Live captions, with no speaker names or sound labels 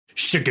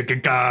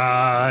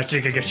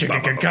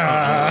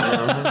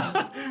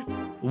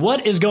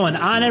What is going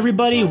on,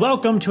 everybody?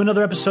 Welcome to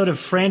another episode of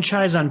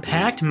Franchise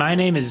Unpacked. My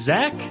name is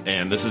Zach.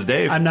 And this is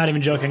Dave. I'm not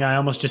even joking. I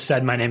almost just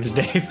said my name is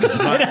Dave.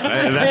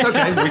 That's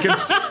okay.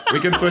 We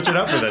can switch it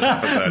up for this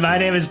episode. My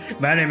name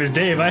is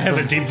Dave. I have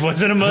a deep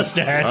voice and a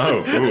mustache.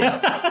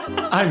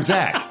 I'm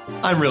Zach.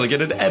 I'm really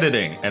good at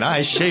editing, and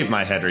I shaved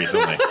my head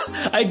recently.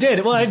 I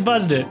did. Well, I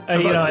buzzed it.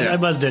 I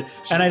buzzed it,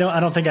 and I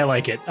don't think I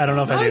like it. I don't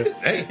know if I do.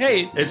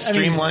 Hey, it's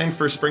streamlined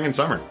for spring and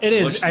summer. It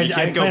is. You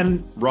can't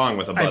go wrong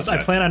with a buzz I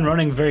cut. plan on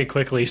running very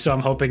quickly, so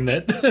I'm hoping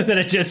that that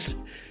it just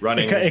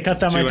running it cuts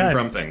down my time. To and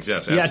from things.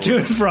 Yes, absolutely. Yeah, to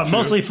and from.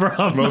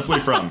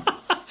 Mostly from.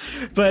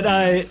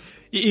 But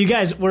you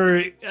guys,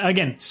 we're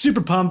again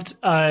super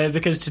pumped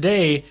because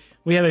today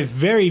we have a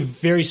very,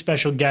 very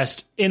special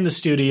guest in the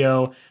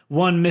studio.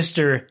 One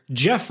Mr.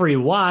 Jeffrey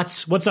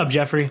Watts. What's up,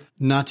 Jeffrey?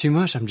 Not too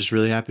much. I'm just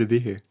really happy to be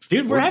here.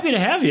 Dude, we're happy to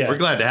have you. We're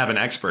glad to have an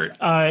expert.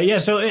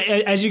 So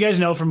as you guys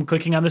know from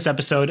clicking on this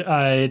episode,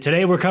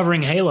 today we're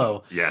covering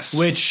Halo. Yes.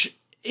 Which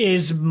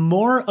is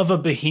more of a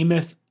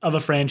behemoth of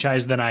a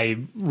franchise than I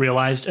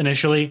realized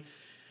initially.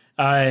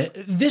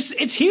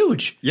 It's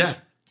huge. Yeah.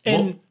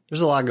 And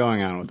there's a lot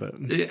going on with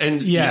it.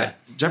 And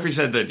Jeffrey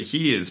said that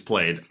he has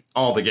played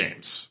all the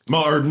games,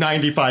 or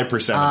 95% of the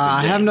games.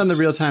 I haven't done the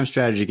real-time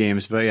strategy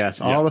games, but yes,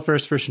 all the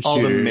first-person shooters.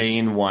 All the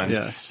main ones.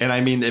 Yes. And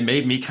I mean, it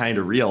made me kind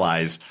of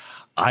realize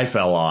I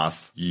fell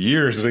off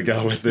years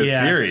ago with this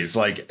series.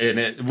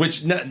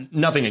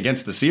 Nothing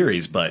against the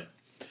series, but...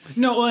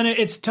 No, and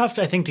it's tough,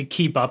 I think, to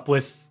keep up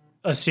with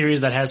a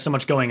series that has so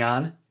much going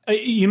on.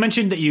 You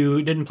mentioned that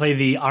you didn't play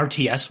the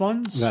RTS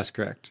ones? That's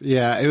correct.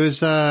 Yeah, it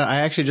was...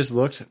 I actually just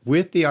looked.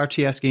 With the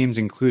RTS games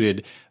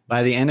included...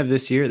 By the end of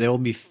this year, there will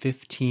be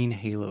 15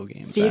 Halo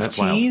games.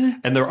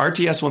 15? And the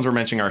RTS ones we're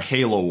mentioning are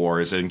Halo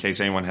Wars, in case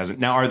anyone hasn't.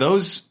 Now, are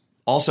those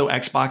also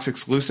Xbox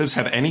exclusives?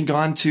 Have any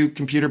gone to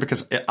computer?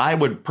 Because I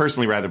would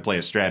personally rather play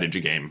a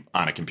strategy game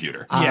on a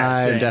computer. Yeah,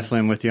 I definitely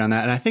am with you on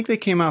that. And I think they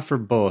came out for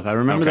both. I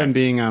remember them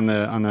being on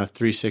the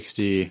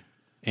 360,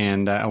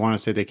 and I want to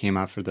say they came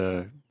out for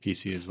the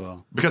PC as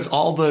well. Because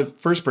all the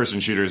first-person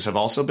shooters have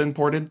also been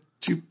ported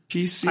to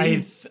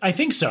PC? I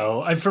think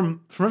so.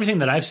 From everything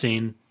that I've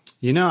seen...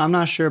 You know, I'm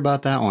not sure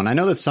about that one. I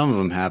know that some of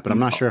them have, but I'm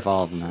not sure if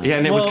all of them have. Yeah,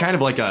 and it was kind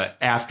of like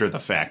after the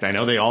fact. I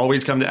know they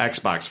always come to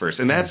Xbox first.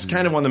 And that's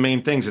kind of one of the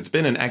main things. It's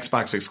been an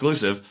Xbox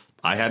exclusive.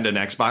 I had an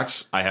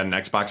Xbox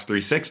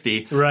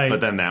 360. Right. But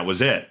then that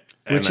was it.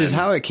 Which is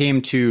how it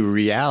came to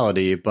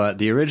reality, but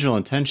the original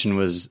intention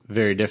was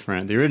very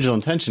different. The original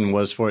intention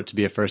was for it to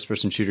be a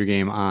first-person shooter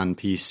game on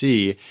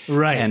PC.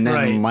 Right, and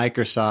then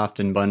Microsoft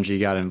and Bungie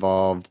got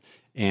involved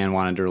and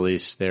wanted to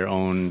release their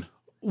own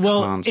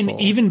console.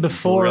 And even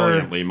before...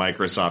 Brilliantly,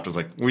 Microsoft was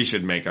like, we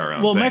should make our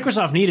own thing.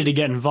 Microsoft needed to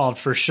get involved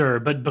for sure,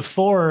 but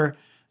before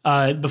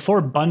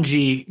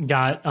Bungie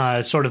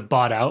got sort of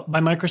bought out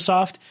by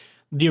Microsoft,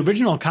 the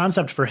original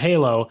concept for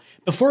Halo,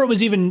 before it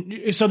was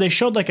even... So they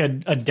showed like a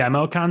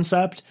demo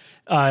concept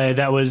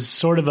that was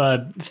sort of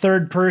a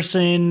third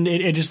person.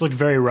 It just looked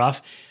very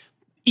rough.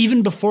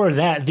 Even before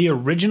that, the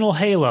original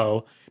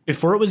Halo,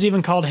 before it was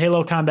even called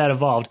Halo Combat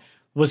Evolved,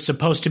 was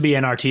supposed to be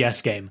an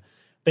RTS game.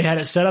 They had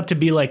it set up to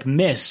be like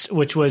Myst,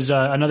 which was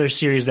another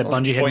series that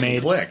Bungie had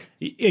made. Point and click.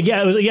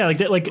 Yeah, it was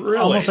Really?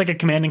 almost like a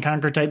Command and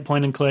Conquer type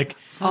point and click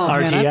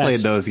RTS. Man, I played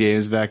those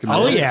games back in the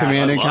day.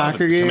 Command and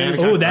Conquer games.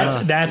 Oh,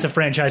 that's a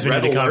franchise we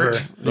need to cover.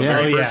 The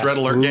very first Red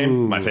Alert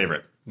game, my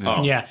favorite.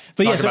 Oh, yeah,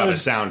 but talk about a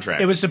soundtrack.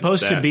 It was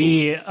supposed to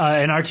be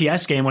an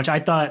RTS game, which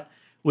I thought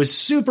was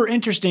super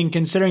interesting,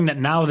 considering that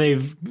now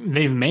they've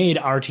made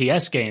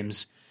RTS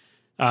games,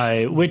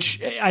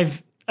 which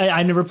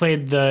I never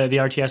played the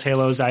RTS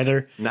Halos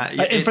either.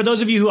 And for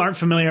those of you who aren't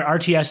familiar,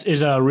 RTS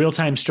is a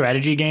real-time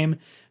strategy game.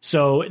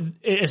 So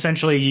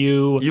essentially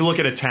you look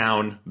at a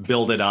town,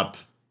 build it up,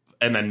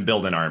 and then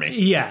build an army.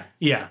 Yeah.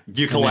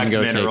 You collect and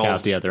then minerals. Take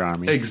out the other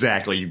army.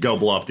 Exactly. You go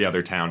blow up the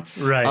other town.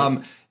 Right.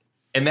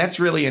 And that's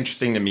really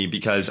interesting to me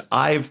because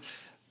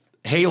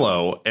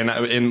Halo, and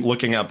in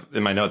looking up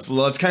in my notes,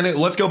 let's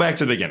go back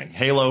to the beginning.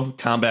 Halo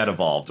Combat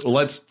Evolved.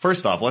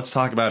 First off, let's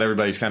talk about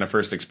everybody's kind of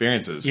first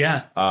experiences.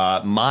 Yeah.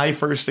 My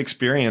first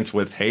experience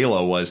with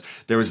Halo was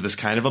there was this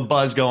kind of a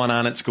buzz going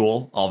on at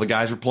school. All the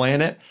guys were playing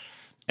it.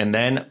 And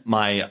then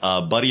my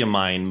buddy of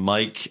mine,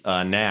 Mike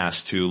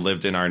Nast, who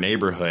lived in our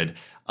neighborhood,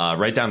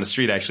 right down the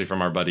street actually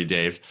from our buddy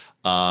Dave,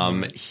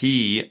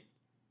 he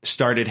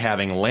started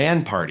having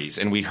LAN parties,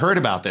 and we heard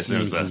about this, and it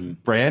was the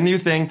brand new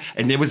thing.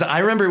 And I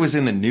remember it was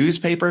in the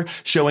newspaper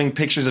showing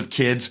pictures of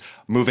kids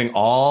moving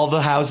all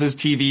the house's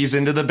TVs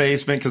into the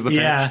basement because the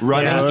parents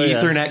running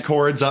Ethernet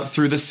cords up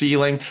through the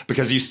ceiling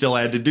because you still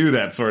had to do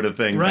that sort of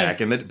thing back.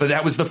 But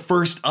that was the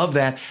first of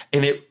that,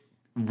 and it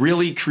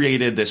really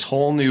created this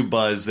whole new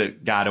buzz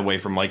that got away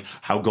from like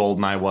how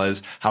GoldenEye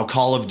was, how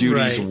Call of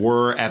Duties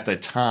were at the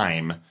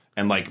time,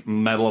 and like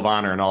Medal of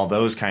Honor and all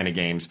those kind of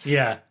games.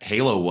 Yeah,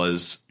 Halo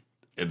was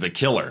the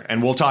killer,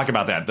 and we'll talk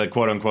about that, the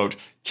quote unquote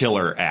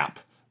killer app,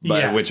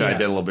 which I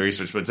did a little bit of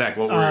research. But Zach,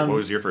 what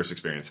was your first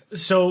experience?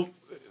 So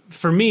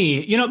for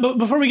me, but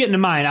before we get into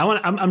mine,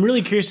 I'm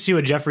really curious to see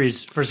what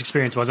Jeffrey's first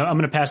experience was. I'm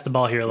going to pass the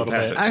ball here a little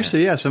bit.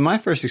 Actually, yeah. So my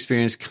first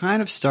experience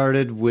kind of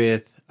started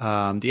with the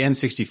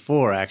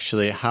N64,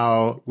 actually,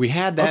 how we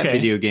had that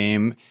video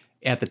game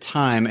at the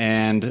time,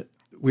 and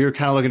we were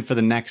kind of looking for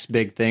the next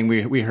big thing.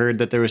 We heard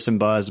that there was some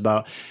buzz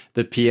about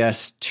the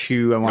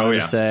PS2, I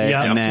wanted to say,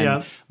 and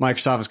then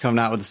Microsoft was coming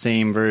out with the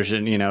same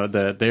version,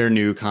 their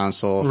new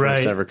console,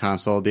 first ever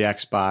console, the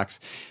Xbox.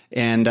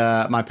 And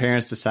my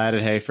parents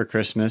decided, hey, for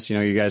Christmas,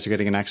 you guys are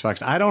getting an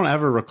Xbox. I don't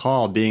ever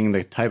recall being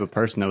the type of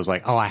person that was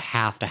like, oh, I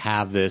have to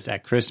have this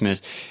at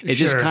Christmas. It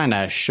just kind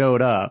of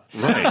showed up.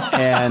 Right.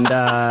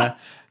 And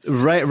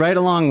right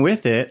along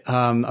with it,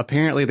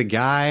 apparently the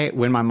guy,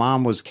 when my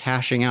mom was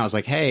cashing out, was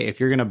like, hey, if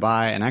you're going to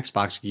buy an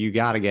Xbox, you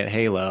got to get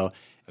Halo.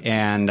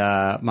 And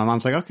my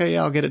mom's like, okay,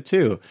 yeah, I'll get it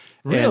too.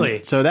 Really?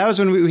 And so that was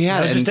when we had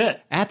that was it. Just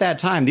it. At that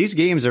time, these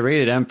games are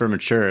rated M for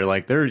mature.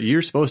 Like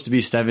you're supposed to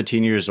be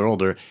 17 years or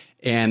older.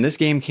 And this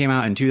game came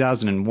out in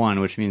 2001,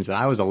 which means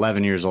that I was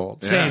 11 years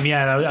old. Same,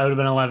 I would have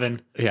been 11.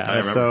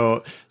 Yeah,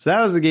 so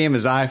that was the game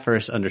as I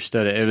first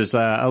understood it. It was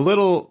a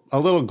little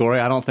gory.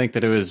 I don't think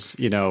that it was,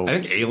 I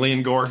think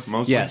alien gore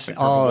mostly. Yes,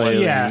 all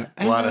alien. Yeah.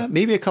 A lot of,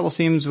 maybe a couple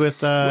scenes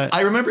with.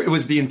 I remember it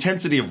was the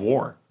intensity of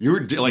war. You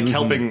were like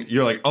helping.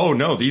 You're like, oh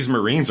no, these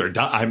Marines are.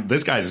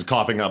 This guy's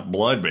coughing up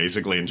blood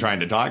basically and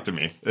trying to talk to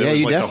me. It was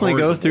you like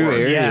definitely go through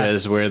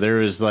areas Yeah. where there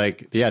was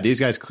like, these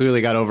guys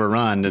clearly got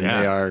overrun and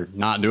they are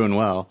not doing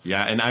well.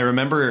 Yeah, and I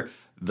remember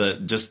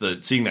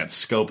seeing that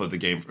scope of the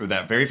game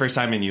that very first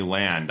time when you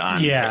land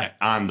on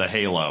the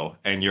Halo,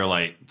 and you're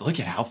like, look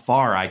at how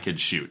far I could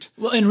shoot.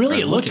 Well, and really,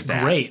 Right, it looked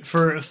great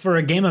for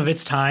a game of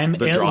its time.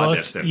 The draw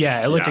distance.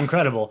 Yeah, it looked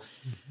incredible.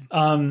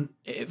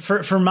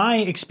 For my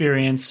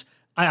experience,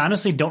 I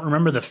honestly don't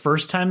remember the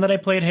first time that I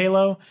played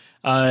Halo.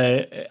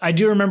 I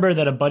do remember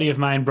that a buddy of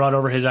mine brought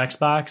over his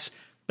Xbox,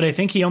 but I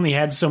think he only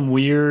had some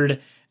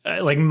weird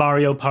like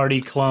Mario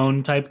Party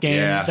clone type game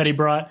that he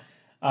brought.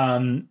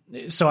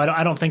 So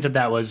I don't think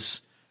that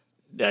was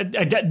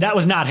that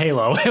was not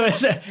Halo.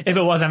 If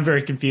it was, I'm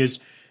very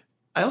confused.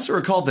 I also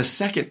recall the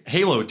second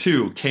Halo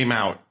 2 came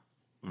out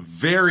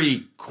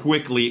very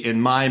quickly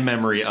in my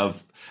memory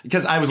of.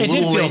 Because I was a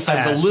little late.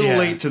 I was a little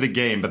late to the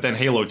game, but then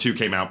Halo 2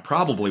 came out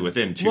probably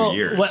within 2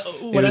 years.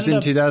 It was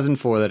in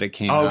 2004 that it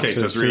came out. Okay,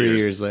 so 3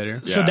 years later.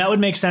 Yeah. So that would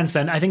make sense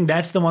then. I think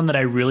that's the one that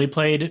I really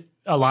played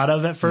a lot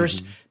of at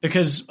first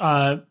because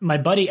my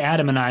buddy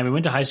Adam and I, we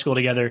went to high school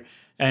together.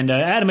 And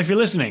Adam, if you're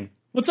listening,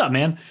 what's up,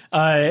 man?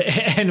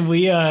 And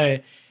we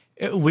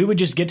would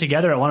just get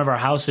together at one of our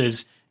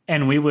houses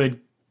and we would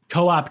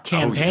co-op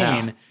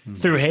campaign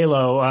through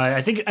Halo.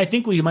 I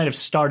think we might have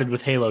started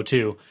with Halo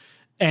 2,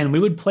 and we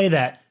would play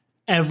that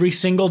every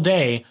single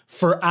day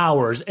for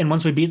hours. And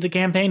once we beat the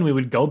campaign, we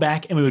would go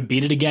back and we would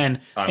beat it again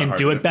and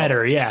do it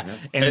better. Yeah.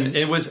 And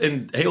it was,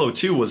 and Halo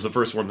 2 was the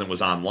first one that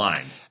was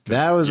online.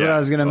 That was what I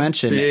was going to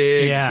mention.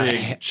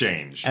 Big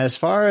change. As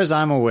far as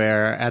I'm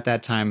aware, at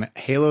that time,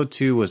 Halo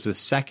 2 was the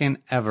second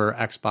ever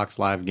Xbox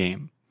Live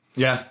game.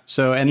 Yeah.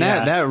 So, and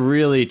that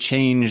really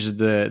changed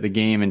the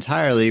game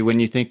entirely when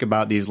you think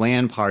about these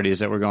LAN parties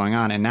that were going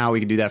on. And now we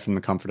can do that from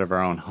the comfort of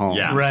our own home.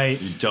 Yeah. Right.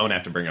 You don't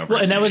have to bring over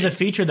and that was a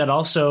feature that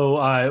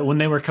also, when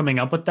they were coming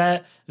up with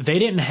that, they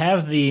didn't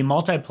have the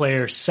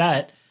multiplayer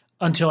set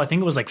until I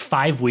think it was like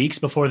 5 weeks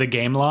before the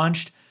game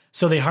launched.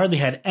 So they hardly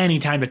had any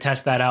time to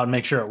test that out and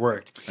make sure it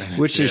worked.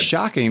 Which is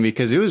shocking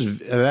because it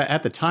was,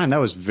 at the time, that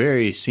was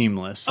very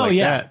seamless. Like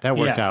that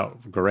worked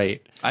out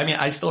great. I mean,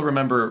 I still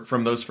remember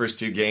from those first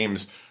two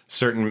games,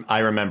 I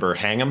remember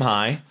Hang 'em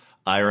High.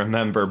 I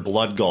remember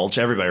Blood Gulch.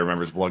 Everybody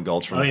remembers Blood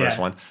Gulch from the first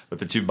one with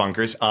the two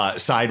bunkers.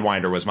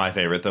 Sidewinder was my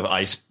favorite, the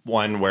ice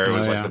one where it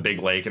was like the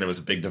big lake and it was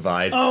a big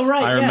divide. Oh,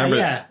 right. I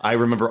remember I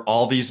remember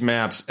all these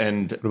maps.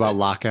 And what about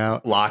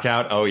Lockout?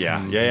 Lockout. Oh,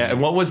 yeah. Yeah.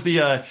 And what was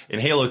the in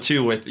Halo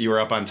 2 you were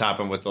up on top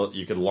and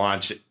you could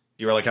launch.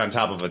 You were like on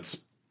top of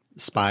its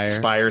Spire sort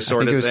of thing. I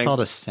think it was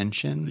called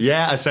Ascension.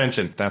 Yeah,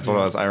 Ascension. That's what it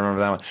was. I remember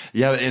that one.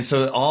 Yeah. And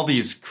so all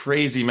these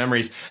crazy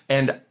memories.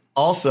 And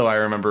also, I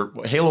remember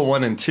Halo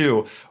 1 and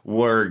 2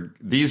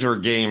 these were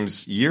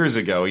games years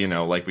ago,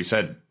 like we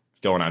said,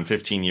 going on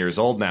 15 years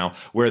old now,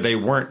 where they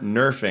weren't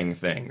nerfing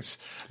things,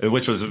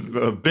 which was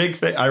a big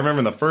thing. I remember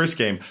in the first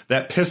game,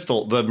 that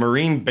pistol, the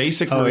Marine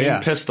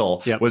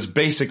pistol was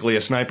basically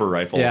a sniper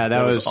rifle. Yeah,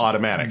 that was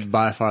automatic.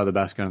 By far the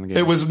best gun in the game.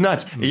 It was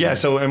nuts. Mm-hmm. Yeah,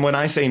 so and when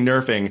I say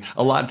nerfing,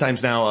 a lot of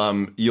times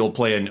now you'll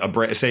play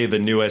say the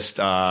newest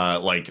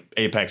like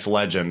Apex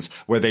Legends,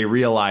 where they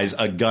realize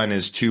a gun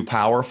is too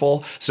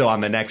powerful. So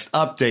on the next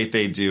update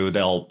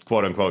they'll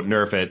quote unquote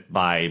nerf it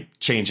by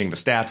changing the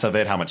stats of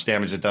it, how much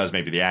damage it does,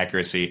 maybe the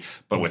accuracy.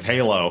 But with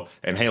Halo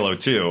and Halo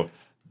 2,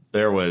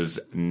 there was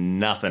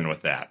nothing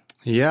with that.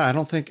 Yeah, I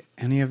don't think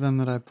any of them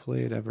that I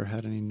played ever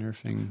had any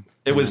nerfing.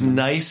 It was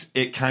nice.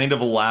 It kind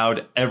of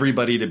allowed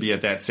everybody to be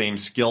at that same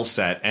skill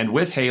set. And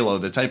with Halo,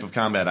 the type of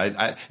combat,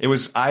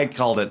 I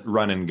called it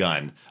run and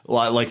gun.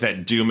 Like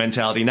that Doom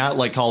mentality, not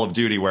like Call of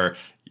Duty where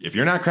if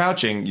you're not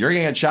crouching, you're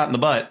going to get shot in the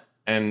butt.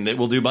 and it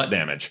will do butt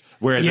damage.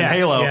 Whereas in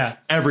Halo,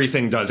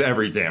 everything does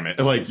every damage.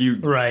 Like you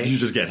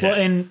just get hit. Well,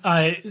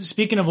 and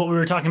speaking of what we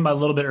were talking about a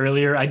little bit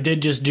earlier, I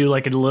did just do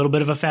like a little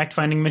bit of a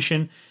fact-finding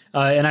mission,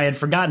 and I had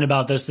forgotten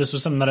about this. This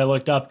was something that I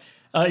looked up.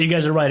 You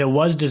guys are right. It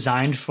was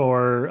designed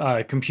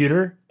for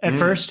computer at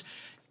first.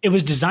 It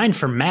was designed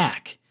for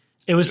Mac.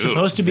 It was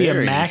supposed to be a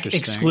Mac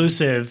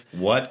exclusive.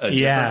 What a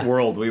different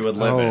world we would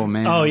live in.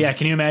 Man. Oh yeah,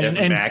 can you imagine?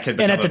 If Mac had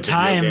become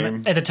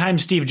at the time,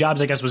 Steve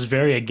Jobs, I guess, was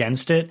very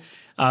against it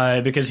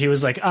because he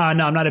was like, no,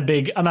 I'm not a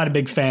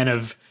big fan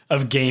of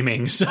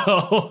gaming.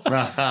 So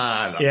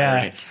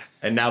yeah.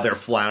 And now they're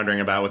floundering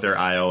about with their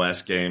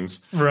iOS games.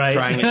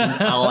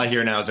 Right. All I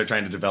hear now is they're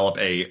trying to develop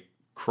a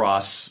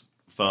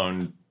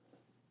cross-phone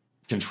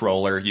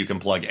controller you can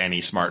plug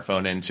any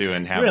smartphone into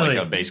and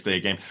have basically a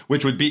game,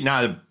 which would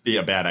not be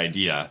a bad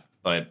idea,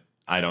 but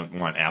I don't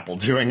want Apple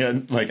doing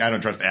it. Like, I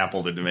don't trust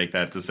Apple to make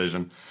that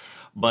decision.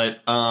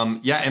 But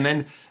and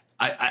then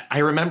I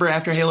remember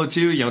after Halo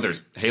 2,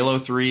 there's Halo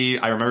 3.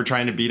 I remember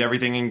trying to beat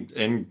everything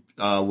in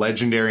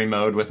legendary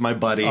mode with my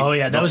buddy. Oh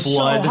yeah, that was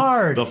so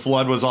hard. The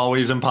Flood was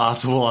always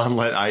impossible.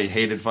 I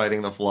hated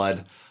fighting the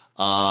Flood.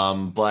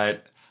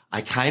 But I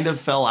kind of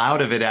fell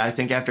out of it, I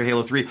think, after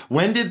Halo 3.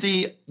 When did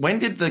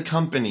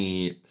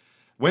Bungie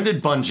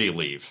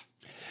leave?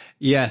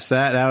 Yes,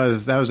 that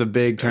was a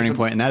big turning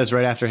point, and that is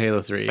right after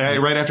Halo 3.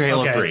 Right after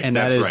Halo 3. And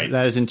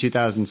that is in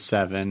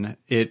 2007.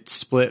 It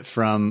split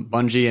from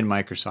Bungie and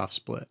Microsoft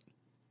split.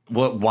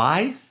 What?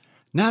 Why?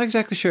 Not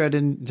exactly sure. I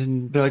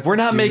didn't. They're like, we're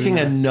not making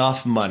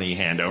enough money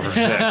hand over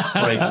fist.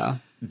 Like,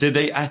 did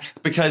they?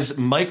 Because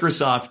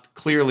Microsoft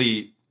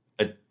clearly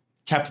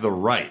kept the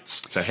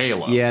rights to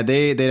Halo. Yeah,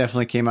 they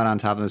definitely came out on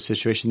top of the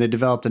situation. They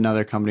developed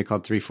another company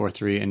called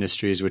 343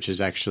 Industries, which is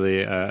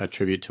actually a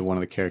tribute to one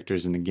of the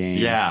characters in the game.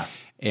 Yeah.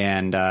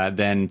 And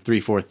then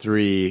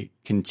 343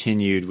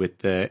 continued with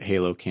the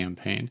Halo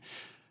campaign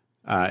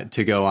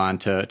to go on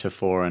to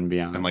 4 and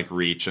beyond. And like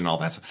Reach and all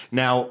that stuff.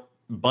 Now,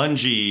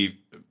 Bungie,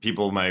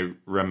 people might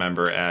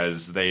remember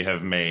as they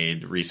have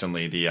made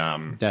recently the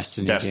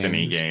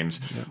Destiny games,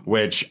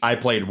 which I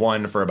played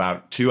one for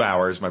about 2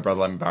 hours. My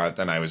brother let me borrow it.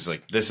 Then I was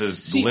like, this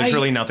is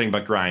literally nothing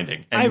but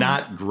grinding and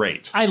not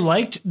great. I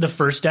liked the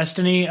first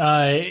Destiny,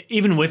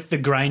 even with the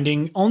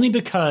grinding, only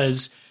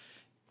because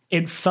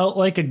it felt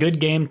like a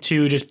good game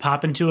to just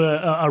pop into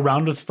a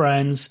round with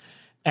friends.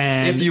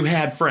 And if you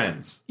had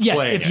friends.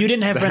 Yes, if you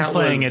didn't have friends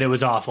playing it, it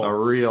was awful. A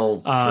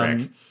real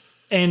trick.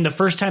 And the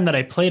first time that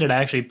I played it, I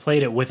actually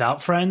played it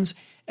without friends.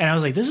 And I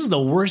was like, this is the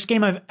worst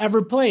game I've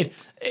ever played.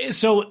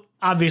 So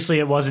obviously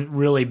it wasn't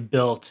really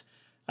built,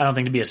 I don't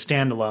think, to be a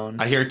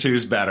standalone. I hear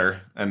 2's better,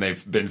 and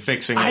they've been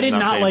fixing it. I did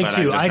not like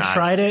 2. I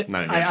tried it.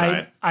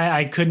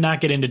 I could not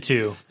get into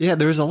 2. Yeah,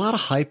 there was a lot of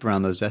hype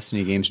around those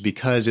Destiny games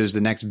because it was the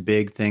next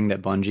big thing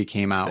that Bungie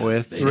came out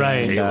with.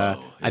 Right.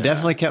 And, I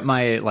definitely kept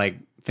my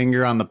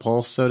finger on the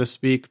pulse, so to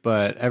speak,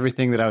 but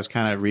everything that I was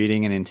kind of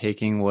reading and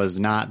intaking was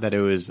not that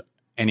it was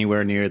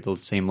anywhere near the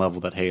same level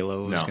that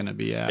Halo was going to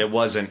be at. It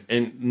wasn't,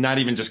 and not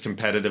even just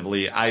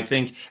competitively, I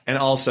think. And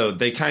also,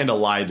 they kind of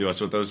lied to us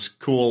with those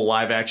cool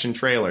live-action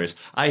trailers.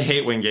 I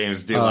hate when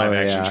games do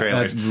live-action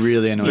trailers. That's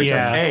really annoying.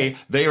 Because,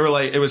 they were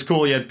like, it was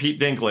cool. You had Pete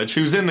Dinklage,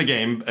 who's in the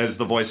game as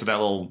the voice of that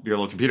your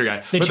little computer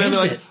guy. But then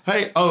they're like,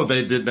 hey,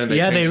 they did. Then they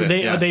changed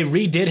it. They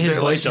redid his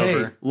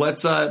voiceover. Like, hey,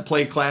 let's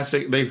play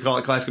classic. They call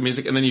it classical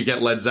music, and then you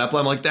get Led Zeppelin.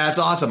 I'm like, that's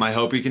awesome. I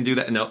hope you can do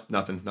that. Nope,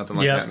 nothing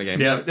like that in the game.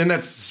 Yeah. And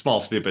that's small,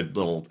 stupid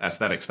little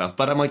aesthetic stuff.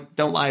 But I'm like,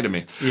 don't lie to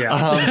me. Yeah.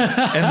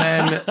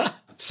 And then,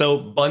 so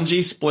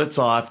Bungie splits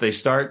off. They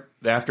start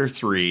after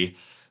 3.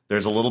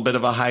 There's a little bit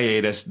of a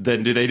hiatus.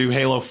 Then do they do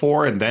Halo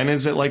 4? And then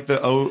is it like the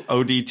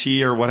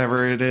ODT or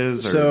whatever it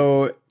is?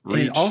 Or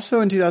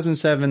also in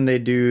 2007, they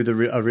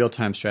do a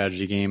real-time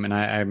strategy game. And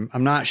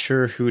I'm not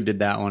sure who did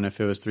that one, if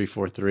it was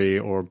 343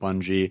 or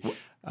Bungie.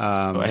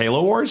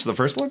 Halo Wars, the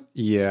first one?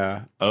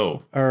 Yeah.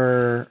 Oh.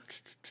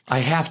 I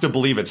have to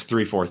believe it's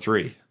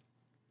 343.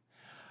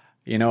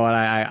 You know what?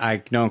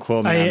 I don't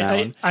quote me on that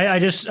one. I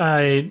just,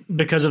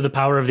 because of the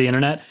power of the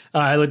internet,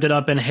 I looked it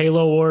up, and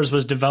Halo Wars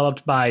was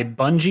developed by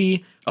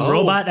Bungie,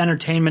 Robot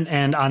Entertainment,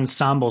 and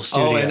Ensemble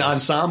Studios. Oh, and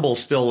Ensemble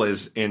still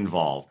is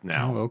involved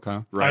now. Oh,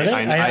 okay. Right.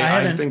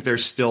 I think they're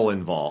still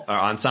involved.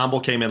 Ensemble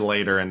came in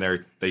later,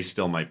 and they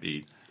still might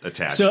be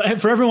attached. So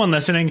for everyone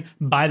listening,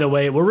 by the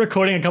way, we're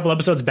recording a couple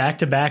episodes back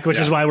to back, which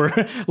is why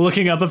we're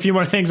looking up a few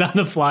more things on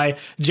the fly.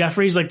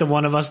 Jeffrey's like the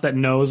one of us that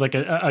knows like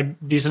a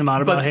decent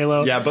amount about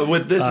Halo. Yeah, but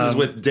with this is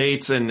with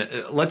dates and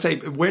let's say,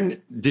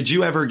 when did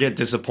you ever get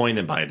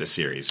disappointed by the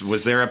series?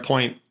 Was there a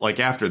point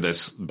like after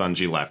this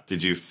Bungie left?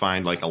 Did you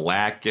find like a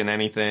lack in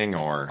anything?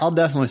 Or I'll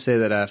definitely say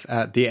that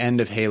at the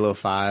end of Halo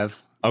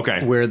 5,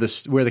 where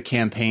the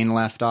campaign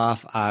left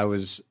off, I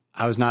was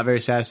not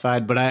very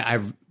satisfied, but I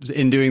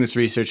in doing this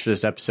research for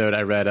this episode,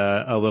 I read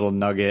a little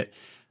nugget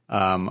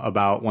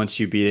about once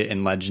you beat it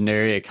in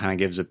Legendary, it kind of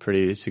gives a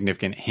pretty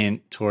significant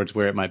hint towards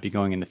where it might be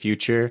going in the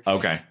future.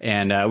 Okay.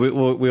 And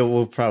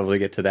we'll probably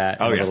get to that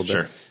in a little bit.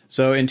 Sure.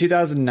 So in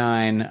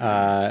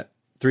 2009,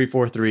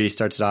 343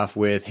 starts it off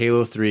with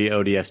Halo 3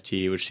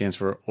 ODST, which stands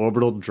for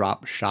Orbital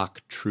Drop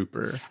Shock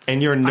Trooper.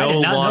 And you're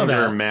no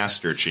longer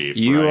Master Chief.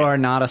 You are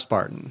not a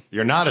Spartan.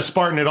 You're not a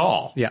Spartan at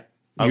all. Yeah.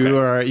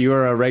 Okay. You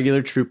are a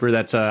regular trooper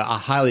that's a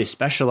highly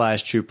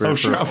specialized trooper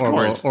for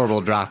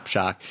orbital drop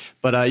shock.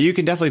 But you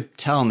can definitely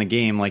tell in the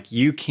game, like,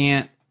 you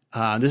can't.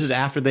 This is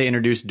after they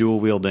introduced dual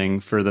wielding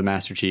for the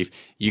Master Chief.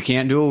 You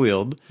can't dual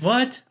wield.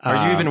 What?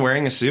 Are you even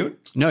wearing a suit?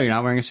 No, you're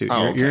not wearing a suit.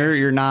 Oh, okay.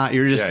 You're not.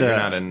 You're just. You're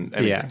not in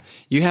anything. Yeah.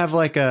 You have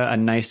like a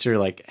nicer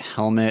like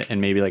helmet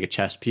and maybe like a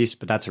chest piece,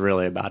 but that's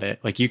really about it.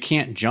 Like, you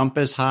can't jump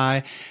as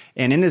high.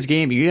 And in this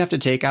game, you have to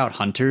take out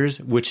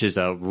hunters, which is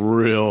a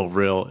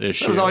real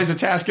issue. It was always a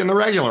task in the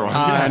regular one.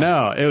 I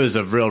know. It was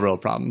a real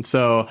problem.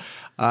 So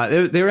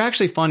they were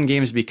actually fun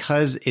games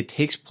because it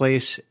takes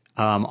place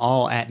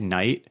all at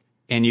night.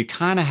 And you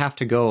kind of have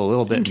to go a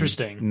little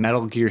bit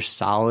Metal Gear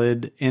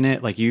Solid in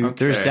it. Like,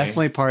 there's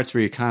definitely parts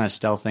where you're kind of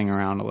stealthing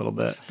around a little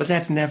bit. But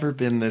that's never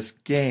been this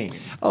game.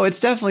 Oh, it's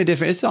definitely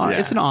different.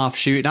 It's an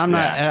offshoot. And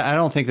I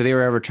don't think that they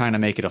were ever trying to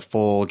make it a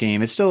full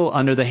game. It's still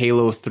under the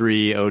Halo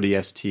 3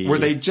 ODST. Were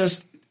they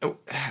just...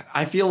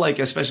 I feel like,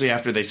 especially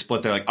after they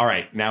split, they're like, all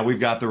right, now we've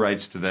got the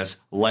rights to this.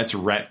 Let's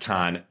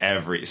retcon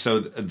So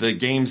the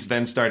games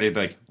then started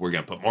like, we're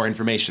going to put more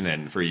information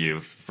in for you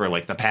for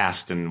like the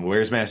past and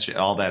where's Master,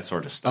 all that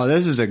sort of stuff. Oh,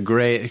 this is a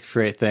great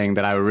thing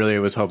that I really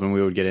was hoping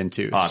we would get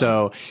into. Awesome.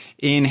 So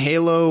in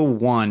Halo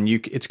 1,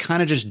 it's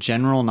kind of just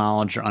general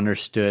knowledge or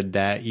understood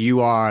that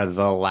you are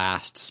the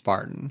last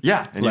Spartan.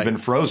 Yeah, and you've been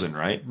frozen,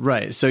 right?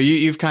 Right. So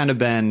you've kind of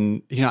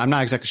been, I'm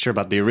not exactly sure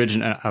about the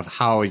origin of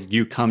how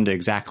you come to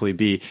exactly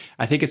be.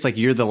 I think it's like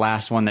you're the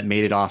last one that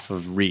made it off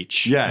of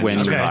Reach. Yeah, when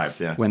survived.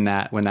 Yeah, when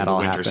that all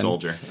happened. Winter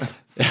Soldier.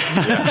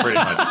 Yeah, pretty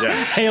much.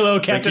 Yeah. Halo,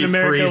 Captain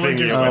America,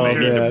 Winter Soldier. When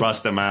they need to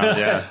bust them out.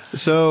 Yeah.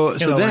 So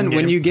then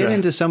when you get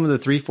into some of the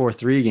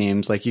 343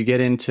 games, like you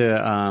get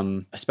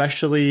into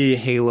especially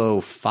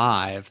Halo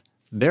 5,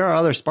 there are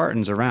other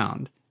Spartans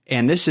around.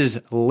 And this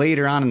is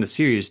later on in the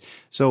series.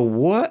 So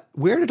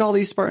where did all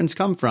these Spartans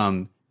come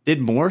from?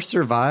 Did more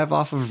survive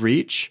off of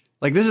Reach?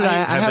 Like, this is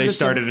have they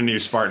started a new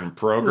Spartan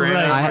program?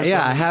 Right.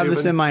 I have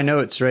this in my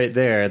notes right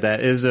there.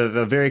 That is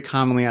a very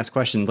commonly asked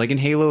question. Like in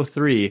Halo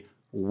 3,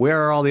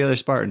 where are all the other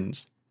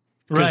Spartans?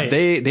 Because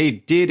they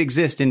did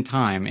exist in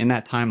time, in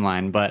that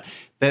timeline. But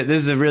this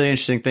is a really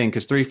interesting thing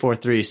because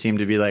 343 seemed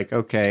to be like,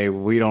 okay,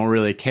 we don't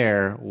really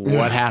care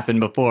what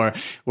happened before.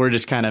 We're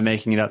just kind of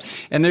making it up.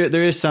 And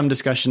there is some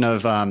discussion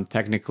of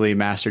technically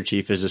Master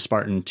Chief is a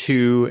Spartan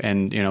 2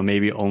 and,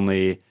 maybe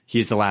only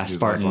he's the last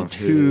Spartan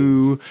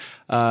 2.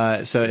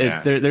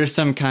 There's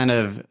some kind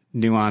of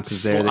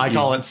nuances there. I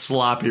call it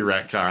sloppy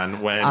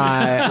retcon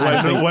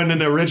when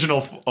an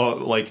original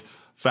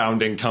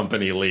founding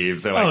company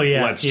leaves. They're like,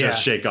 let's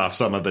just shake off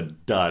some of the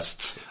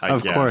dust.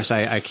 Of course,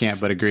 I can't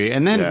but agree.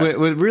 And then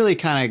what really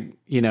kind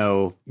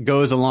of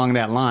goes along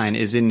that line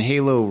is in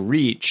Halo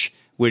Reach,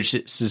 which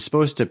is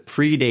supposed to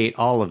predate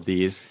all of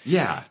these.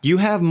 Yeah, you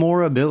have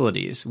more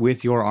abilities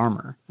with your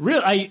armor.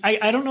 Really,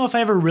 I don't know if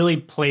I ever really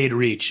played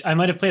Reach. I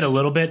might have played a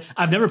little bit.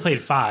 I've never played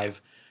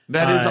 5.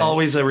 That is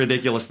always a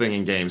ridiculous thing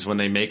in games when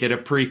they make it a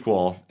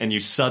prequel and you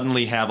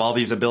suddenly have all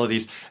these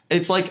abilities.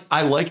 It's like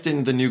I liked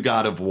in the new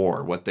God of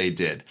War what they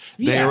did.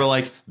 They were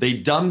like, they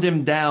dumbed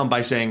him down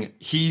by saying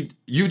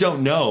you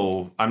don't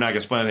know, I'm not going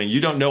to spoil anything,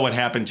 you don't know what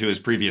happened to his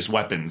previous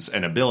weapons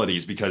and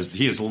abilities because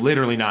he is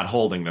literally not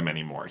holding them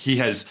anymore. He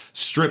has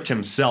stripped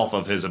himself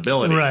of his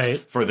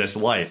abilities for this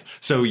life.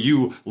 So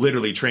you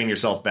literally train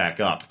yourself back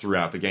up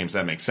throughout the games.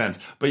 That makes sense.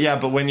 But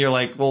when you're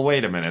like, well,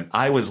 wait a minute,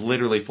 I was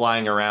literally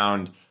flying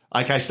around.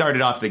 Like I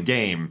started off the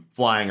game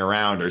flying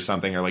around or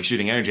something or like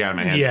shooting energy out of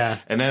my hands. Yeah.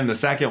 And then the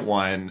second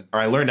one, or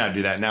I learned how to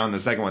do that. Now in the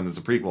second one that's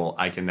a prequel,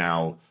 I can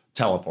now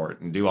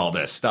teleport and do all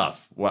this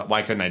stuff.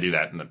 Why couldn't I do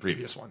that in the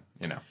previous one?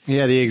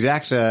 Yeah, the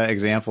exact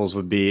examples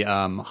would be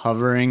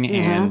hovering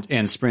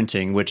and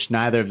sprinting, which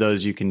neither of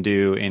those you can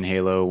do in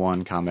Halo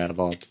 1 Combat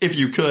Evolved. If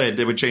you could,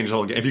 it would change the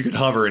whole game. If you could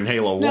hover in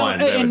Halo 1.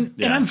 And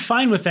I'm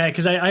fine with that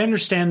because I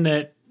understand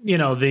that,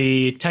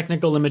 the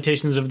technical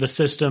limitations of the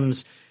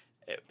systems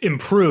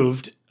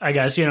improved, I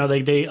guess, a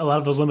lot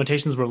of those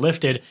limitations were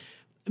lifted,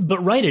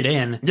 but write it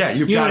in. Yeah,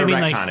 you've got to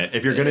retcon it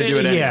if you're going to do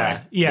it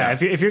anyway. Yeah.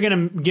 If you're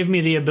going to give me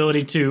the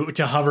ability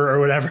to hover or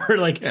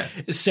whatever,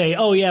 say,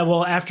 oh yeah,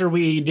 well after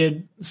we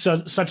did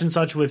such and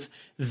such with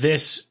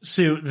this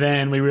suit,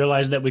 then we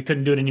realized that we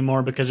couldn't do it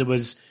anymore because it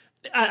was,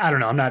 I don't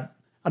know.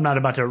 I'm not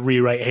about to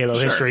rewrite Halo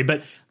history,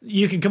 but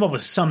you can come up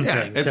with something.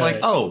 Yeah, it's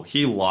like, oh,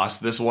 he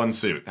lost this one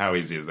suit. How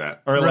easy is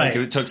that? Or like,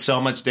 it took so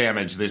much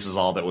damage, this is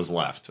all that was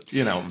left.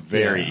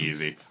 Very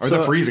easy. Or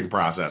the freezing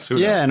process. Who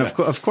knows? And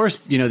of course,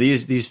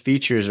 these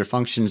features or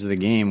functions of the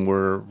game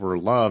were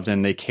loved,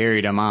 and they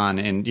carried them on,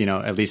 and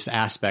at least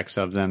aspects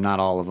of them, not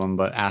all of them,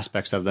 but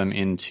aspects of them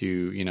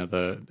into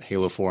the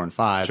Halo 4 and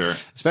 5. Sure.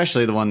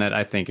 Especially the one that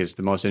I think is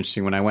the most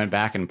interesting. When I went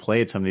back and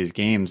played some of these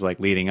games, like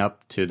leading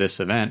up to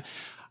this event,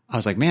 I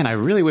was like, man, I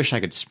really wish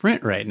I could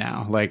sprint right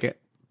now. Like,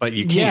 But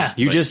you can't.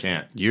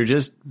 Yeah. You're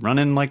just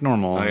running like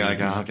normal.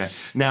 Okay.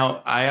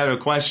 Now, I had a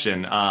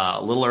question. A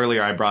little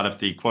earlier, I brought up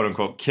the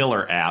quote-unquote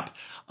killer app.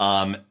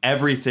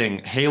 Everything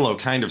Halo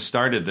kind of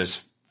started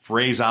this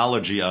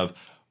phraseology of,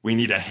 we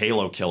need a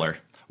Halo killer.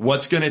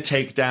 What's going to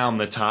take down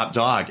the top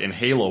dog? And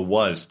Halo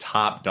was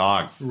top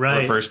dog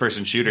for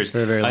first-person shooters.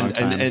 For a very long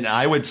time. And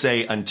I would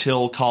say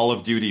until Call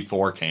of Duty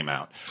 4 came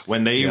out.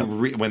 When they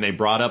when they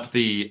brought up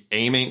the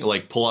aiming,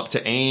 like pull up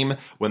to aim,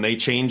 when they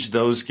changed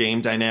those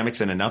game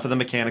dynamics and enough of the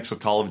mechanics of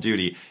Call of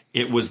Duty,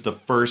 it was the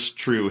first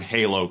true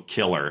Halo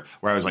killer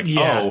where I was like,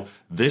 oh,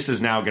 this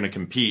is now going to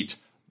compete.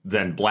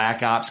 Then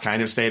Black Ops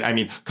kind of stayed. I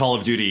mean, Call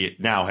of Duty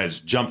now has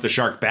jumped the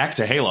shark back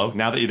to Halo.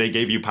 Now that they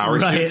gave you power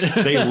suits,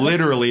 they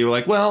literally were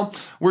like, well,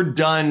 we're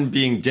done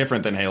being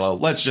different than Halo.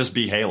 Let's just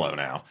be Halo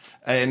now.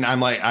 And I'm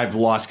like, I've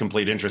lost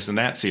complete interest in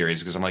that series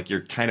because I'm like,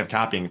 you're kind of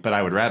copying, but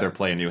I would rather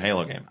play a new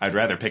Halo game. I'd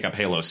rather pick up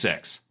Halo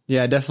 6.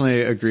 Yeah, I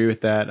definitely agree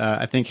with that.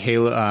 I think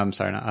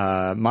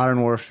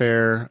Modern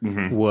Warfare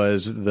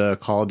was the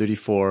Call of Duty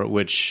 4,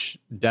 which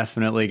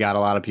definitely got a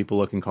lot of people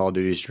looking Call of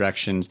Duty's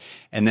directions.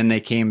 And then they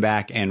came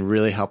back and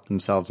really helped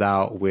themselves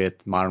out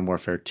with Modern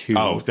Warfare 2.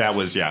 Oh, that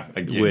was, a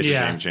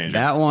game changer.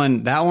 That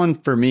one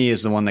for me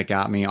is the one that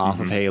got me off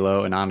of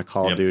Halo and onto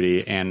Call of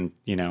Duty. And,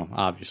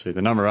 obviously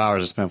the number of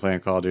hours I spent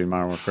playing Call of Duty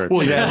Modern Warfare 2.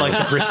 Well, you had like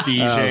the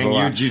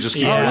prestiging. You just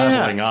keep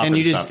leveling up and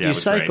you stuff. You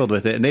cycled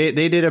with it. And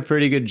they did a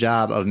pretty good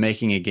job of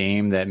making a game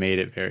that made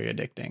it very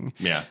addicting.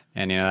 Yeah.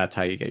 And, that's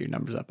how you get your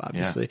numbers up,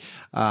 obviously.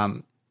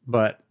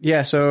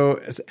 Yeah. So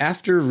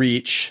after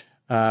Reach,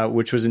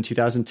 which was in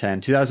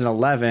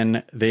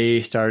 2011,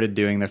 they started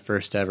doing their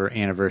first ever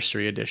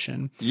anniversary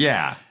edition.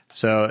 Yeah.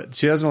 So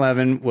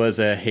 2011 was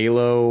a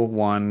Halo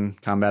 1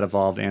 Combat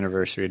Evolved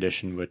Anniversary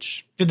Edition,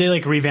 which... Did they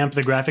revamp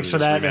the graphics for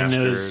that? And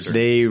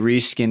they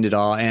reskinned it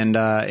all. And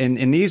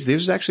in these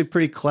was actually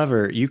pretty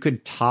clever. You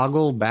could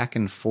toggle back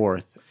and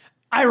forth.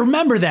 I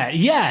remember that.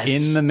 Yes.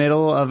 In the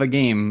middle of a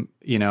game,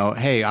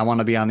 hey, I want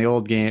to be on the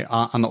old game,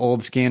 on the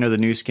old skin or the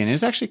new skin.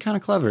 It's actually kind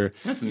of clever.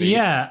 That's neat.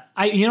 Yeah.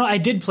 I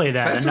did play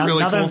that. That's and a really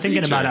now cool that I'm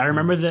thinking feature. about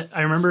it,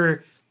 I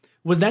remember,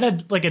 was that a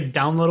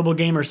downloadable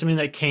game or something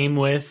that came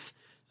with,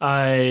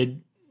 would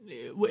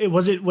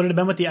it have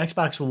been with the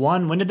Xbox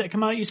One? When did that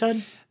come out, you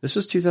said? This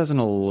was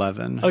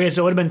 2011. Okay,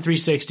 so it would have been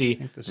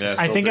 360.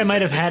 I think I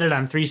might have 360. had it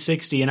on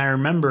 360, and I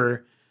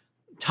remember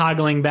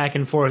toggling back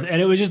and forth, and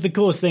it was just the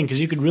coolest thing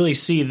because you could really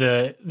see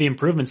the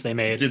improvements they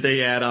made. Did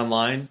they add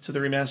online to the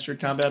remastered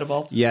Combat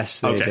Evolved?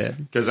 Yes, they did.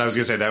 Because I was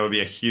going to say that would be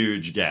a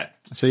huge get.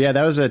 So yeah,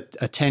 that was a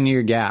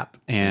 10-year gap,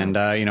 and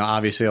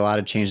obviously a lot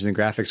of changes in the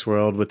graphics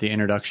world with the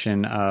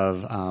introduction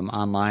of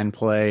online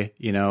play.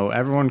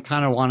 Everyone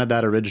kind of wanted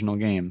that original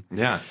game.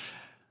 Yeah,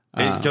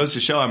 it goes to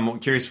show. I'm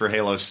curious for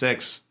Halo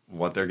 6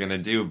 what they're going to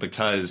do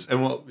because,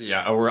 I'm a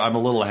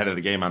little ahead of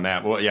the game on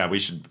that. Well, yeah,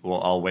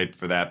 I'll wait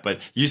for that. But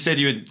you said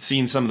you had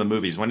seen some of the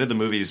movies. When did the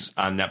movies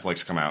on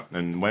Netflix come out,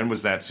 and when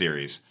was that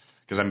series?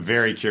 Because I'm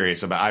very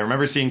curious about. I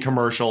remember seeing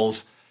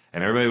commercials,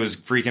 and everybody was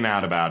freaking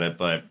out about it,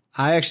 but.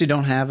 I actually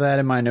don't have that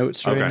in my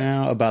notes right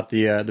now about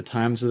the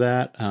times of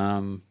that.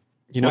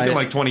 Looking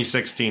like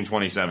 2016,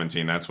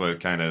 2017. That's what it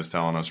kind of is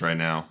telling us right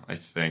now, I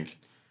think.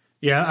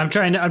 Yeah, I'm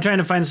trying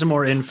to find some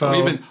more info.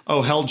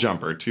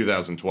 Helljumper,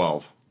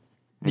 2012.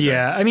 Okay.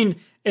 Yeah, I mean,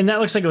 and that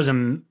looks like it was a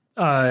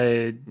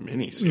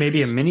mini-series.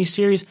 Maybe a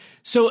mini-series.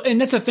 So, and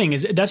that's the thing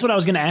that's what I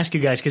was going to ask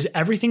you guys because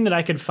everything that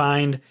I could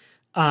find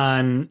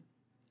on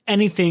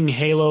anything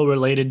Halo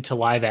related to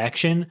live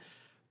action.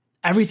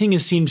 Everything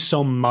has seemed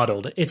so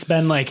muddled. It's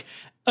been like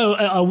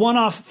a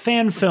one-off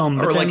fan film,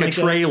 or like a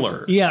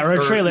trailer, or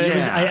a trailer. It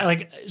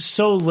was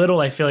so little.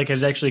 I feel like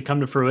has actually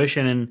come to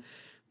fruition, and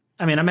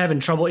I mean, I'm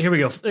having trouble. Here we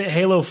go.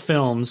 Halo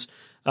films.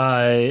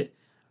 So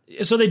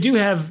they do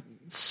have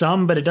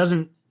some, but it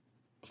doesn't.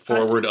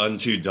 Forward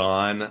Unto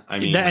Dawn. I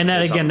mean,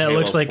 that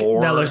looks like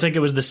 4. that looks like it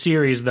was the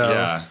series though.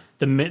 Yeah.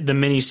 The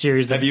mini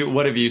series.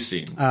 What have you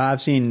seen? I've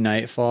seen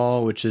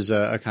Nightfall, which is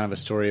a kind of a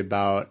story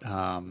about.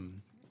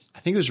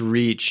 I think it was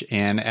Reach,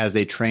 and as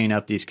they train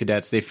up these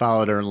cadets, they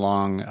followed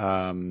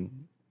along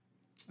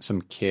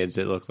some kids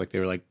that looked like they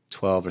were like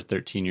 12 or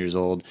 13 years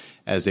old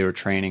as they were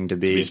training to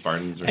be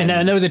Spartans. And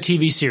that was a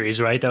TV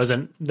series, right? That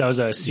was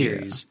a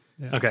series.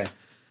 Yeah. Okay.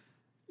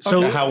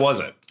 So how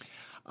was it?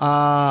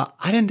 I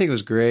didn't think it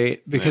was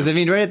great because I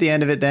mean, right at the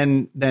end of it,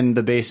 then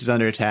the base is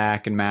under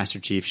attack and Master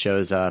Chief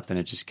shows up and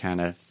it just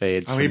kind of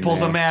fades. Oh, he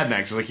pulls a Mad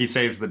Max, like he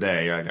saves the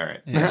day. You're like, all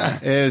right. Yeah.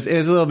 it was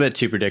a little bit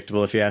too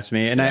predictable, if you ask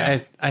me. And I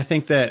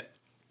think that.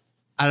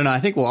 I don't know.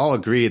 I think we'll all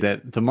agree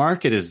that the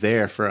market is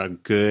there for a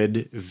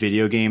good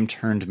video game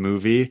turned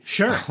movie.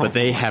 Sure. But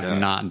they have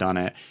not done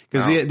it.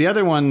 Because the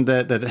other one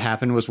that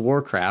happened was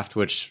Warcraft,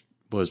 which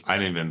was... I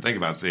didn't even think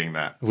about seeing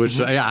that.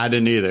 Which, I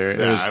didn't either. It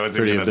was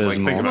pretty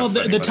abysmal. Well,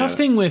 the tough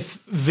thing with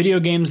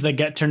video games that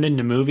get turned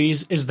into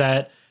movies is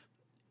that,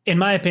 in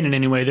my opinion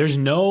anyway, there's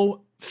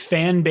no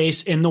fan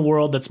base in the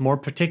world that's more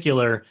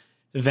particular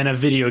than a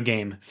video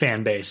game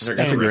fan base.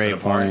 That's a great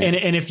point.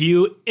 And if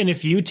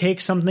you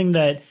take something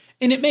that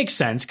And it makes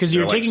sense because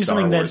you're taking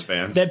something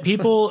that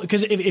people,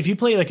 because if you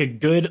play like a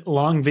good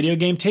long video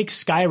game, take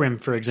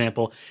Skyrim, for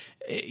example,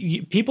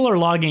 people are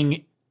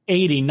logging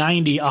 80,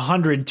 90,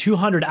 100,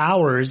 200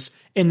 hours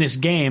in this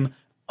game.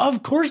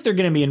 Of course they're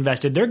going to be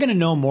invested. They're going to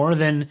know more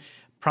than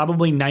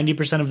probably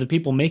 90% of the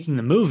people making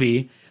the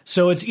movie.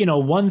 So it's,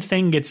 one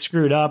thing gets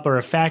screwed up or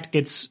a fact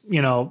gets,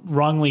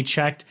 wrongly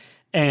checked.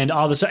 And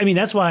all this, I mean,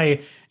 that's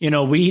why,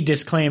 we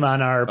disclaim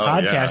on our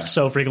podcast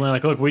so frequently,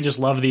 like, look, we just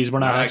love these. We're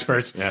not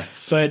experts. Yeah.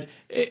 But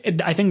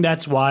I think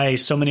that's why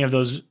so many of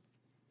those,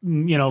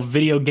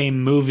 video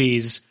game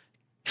movies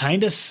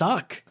kind of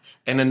suck.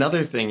 And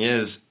another thing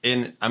is,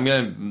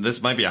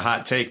 this might be a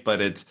hot take,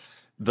 but it's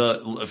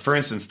for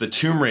instance, the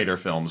Tomb Raider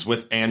films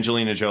with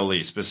Angelina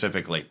Jolie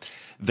specifically,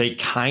 they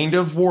kind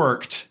of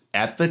worked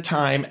at the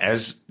time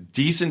as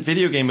decent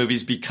video game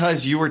movies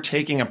because you were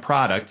taking a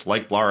product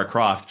like Lara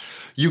Croft.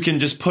 You can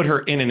just put her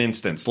in an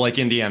instance like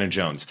Indiana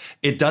Jones.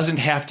 It doesn't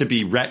have to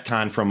be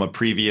retcon from a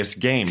previous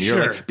game.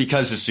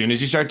 Because as soon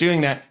as you start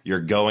doing that,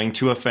 you're going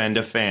to offend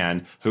a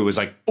fan who is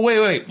like, oh,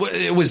 wait,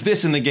 it was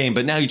this in the game,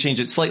 but now you change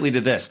it slightly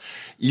to this.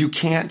 You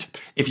can't,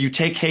 if you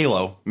take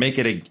Halo, make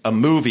it a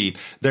movie,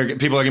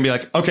 people are going to be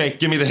like, okay,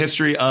 give me the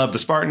history of the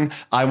Spartan.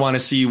 I want to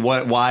see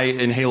why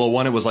in Halo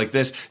 1 it was like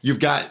this.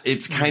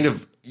 It's kind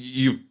of,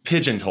 you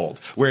pigeonholed.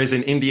 Whereas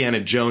an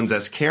Indiana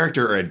Jones-esque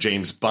character or a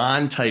James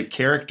Bond type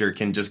character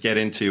can just get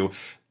into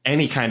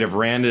any kind of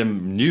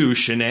random new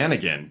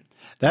shenanigan.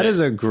 That is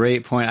a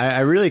great point. I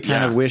really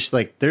kind of wish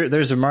like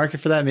there's a market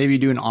for that. Maybe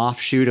do an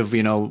offshoot of,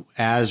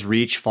 as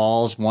Reach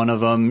falls, one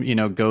of them,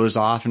 goes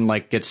off and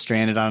like gets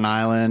stranded on an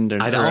island.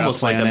 I'd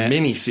almost like a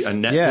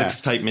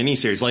Netflix type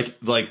miniseries,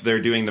 like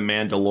they're doing The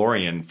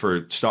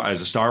Mandalorian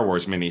as a Star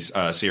Wars mini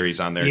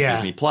series on their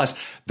Disney Plus.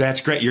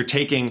 That's great. You're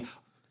taking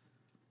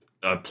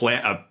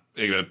a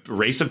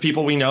race of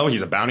people we know.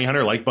 He's a bounty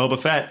hunter like Boba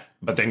Fett,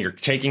 but then you're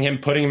taking him,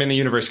 putting him in the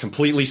universe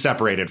completely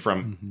separated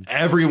from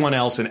everyone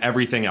else and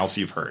everything else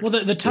you've heard.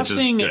 Well, the tough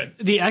thing,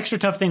 the extra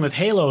tough thing with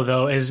Halo,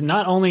 though, is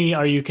not only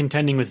are you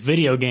contending with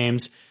video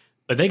games,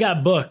 but they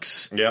got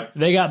books. Yep.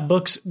 They got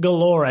books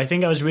galore. I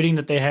think I was reading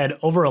that they had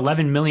over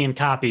 11 million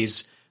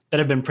copies that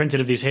have been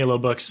printed of these Halo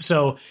books.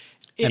 So,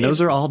 and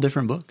those are all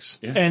different books.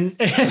 Yeah. And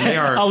they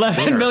are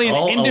 11 million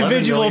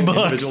individual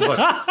books.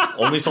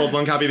 Only sold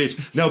one copy of each.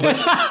 No, but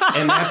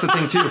and that's the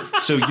thing too.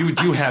 So you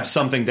do have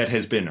something that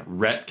has been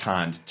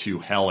retconned to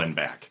hell and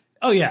back.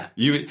 Oh yeah.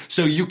 You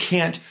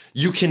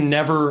can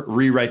never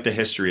rewrite the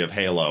history of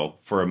Halo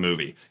for a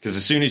movie because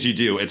as soon as you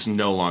do, it's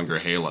no longer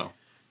Halo.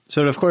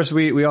 So of course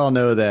we all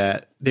know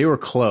that they were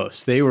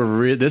close.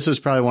 This was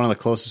probably one of the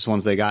closest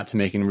ones they got to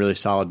making a really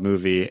solid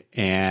movie,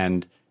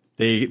 and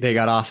They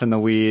got off in the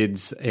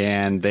weeds,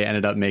 and they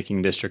ended up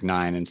making District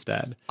 9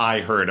 instead. I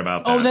heard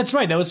about that. Oh, that's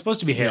right. That was supposed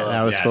to be Halo. Yeah,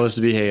 that was supposed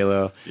to be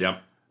Halo.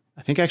 Yep.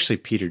 I think actually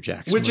Peter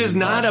Jackson. Which is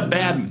not a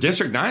bad...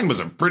 District 9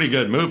 was a pretty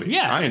good movie.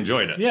 Yeah. I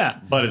enjoyed it.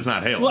 Yeah. But it's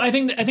not Halo. Well, I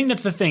think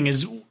that's the thing,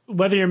 is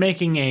whether you're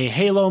making a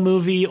Halo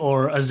movie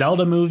or a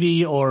Zelda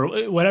movie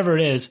or whatever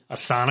it is, a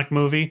Sonic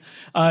movie,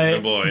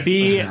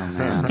 be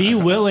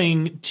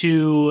willing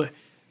to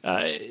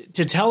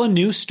tell a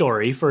new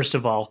story, first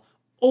of all,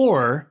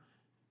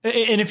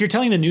 and if you're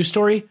telling the news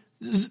story,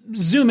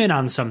 zoom in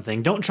on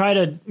something. Don't try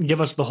to give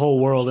us the whole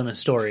world in a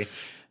story.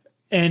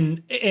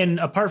 And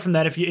apart from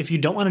that, if you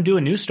don't want to do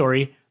a news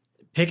story,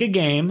 pick a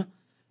game,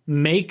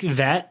 make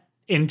that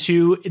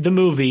into the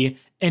movie,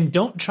 and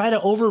don't try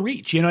to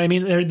overreach. You know what I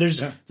mean?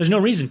 There's no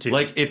reason to.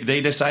 Like if they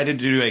decided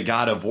to do a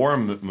God of War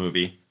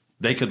movie,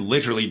 they could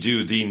literally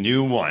do the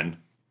new one.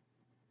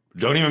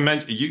 Don't even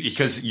mention,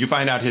 because you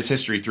find out his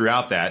history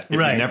throughout that. If you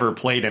never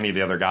played any of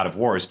the other God of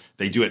Wars,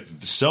 they do it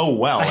so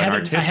well and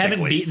artistically. I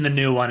haven't beaten the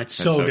new one. It's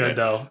so good,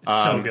 though.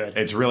 It's so good.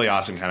 It's really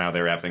awesome kind of how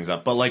they wrap things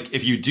up. But like,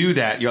 if you do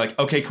that, you're like,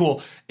 okay,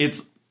 cool.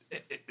 It's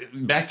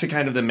back to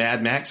kind of the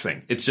Mad Max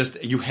thing. It's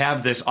just, you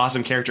have this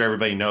awesome character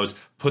everybody knows,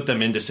 put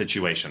them into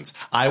situations.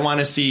 I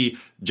want to see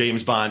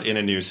James Bond in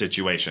a new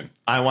situation.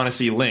 I want to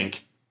see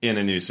Link in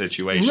a new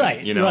situation.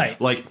 Right, right.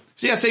 Like,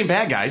 so yeah, same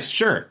bad guys.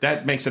 Sure,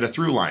 that makes it a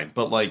through line.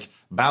 But like,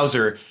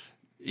 Bowser,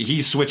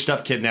 he switched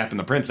up kidnapping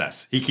the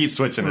princess. He keeps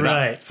switching it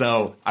up.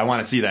 So I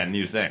want to see that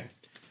new thing.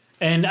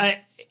 And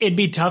it'd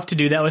be tough to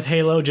do that with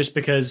Halo just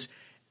because,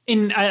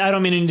 I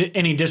don't mean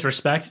any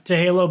disrespect to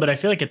Halo, but I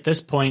feel like at this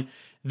point,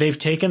 they've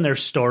taken their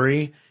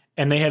story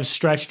and they have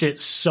stretched it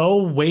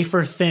so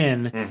wafer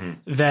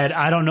thin that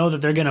I don't know that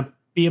they're going to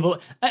be able.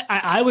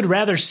 I would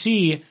rather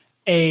see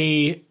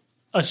a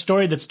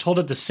story that's told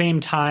at the same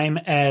time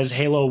as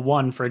Halo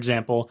 1, for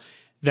example,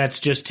 that's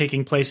just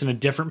taking place in a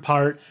different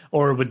part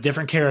or with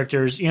different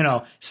characters,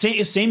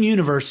 same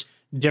universe,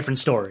 different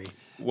story.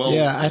 Well,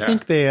 I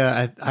think they,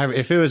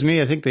 if it was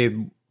me, I think they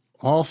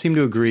all seem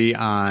to agree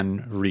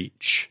on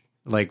Reach.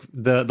 Like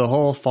the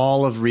whole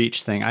fall of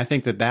Reach thing. I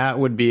think that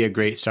would be a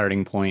great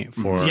starting point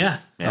for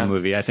a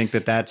movie. I think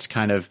that's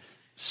kind of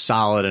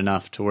solid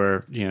enough to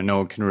where, no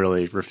one can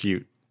really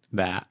refute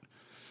that.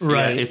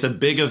 Right. Yeah, it's a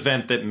big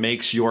event that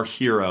makes your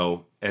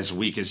hero as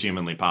weak as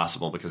humanly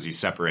possible because he's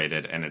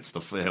separated, and it's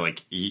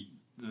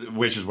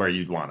which is where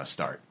you'd want to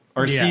start.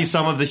 or see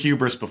some of the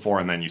hubris before,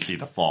 and then you see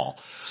the fall.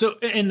 So,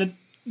 and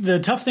the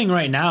tough thing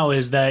right now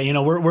is that, you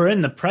know, we're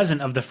in the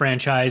present of the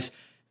franchise.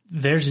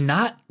 There's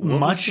not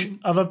much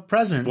of a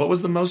present. What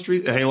was the most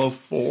recent? Halo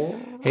 4?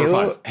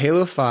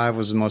 Halo 5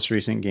 was the most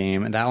recent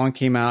game, and that one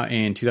came out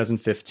in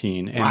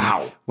 2015. And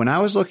wow. When I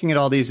was looking at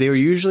all these, they were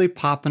usually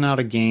popping out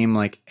a game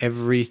like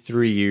every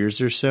 3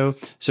 years or so.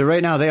 So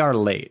right now they are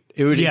late.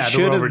 It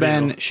should have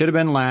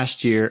been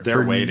last year.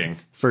 They're waiting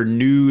for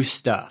new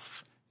stuff.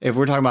 If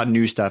we're talking about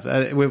new stuff,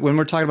 when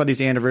we're talking about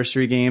these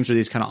anniversary games or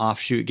these kind of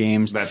offshoot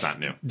games, that's not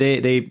new.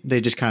 They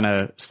just kind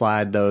of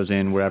slide those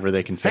in wherever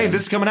they can fit. Hey,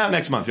 this is coming out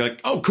next month. You're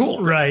like, oh,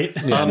 cool, right?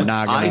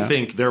 Yeah, I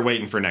think they're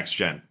waiting for next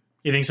gen.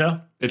 You think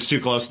so? It's too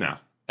close now.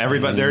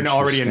 Everybody, they're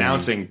already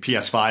announcing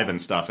PS5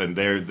 and stuff, and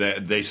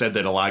they said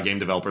that a lot of game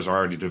developers are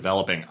already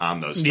developing on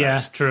those specs. Yeah,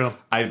 true.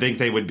 I think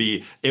it would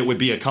be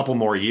a couple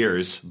more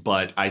years,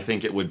 but I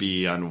think it would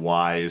be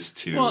unwise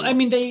to. Well, I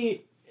mean,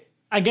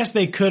 I guess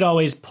they could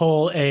always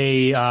pull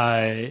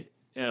a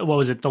what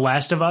was it, The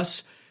Last of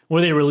Us,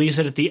 where they release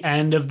it at the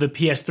end of the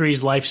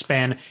PS3's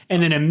lifespan,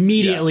 and then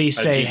immediately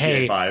say,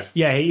 "Hey, 5.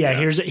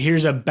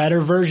 Here's a better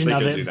version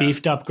of it,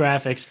 beefed up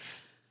graphics."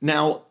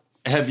 Now,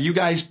 have you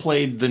guys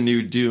played the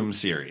new Doom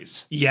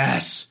series?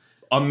 Yes,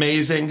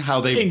 amazing how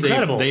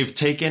they've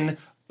taken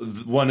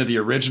one of the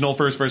original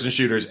first-person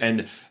shooters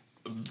and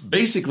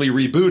basically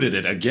rebooted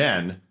it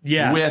again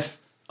with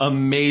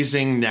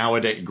amazing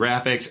nowadays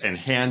graphics and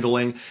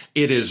handling.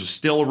 It is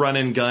still run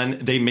and gun.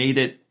 They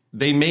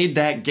made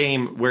that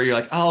game where you're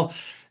like, oh,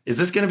 is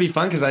this going to be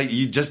fun? Because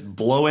you just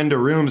blow into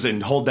rooms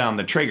and hold down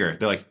the trigger.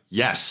 They're like,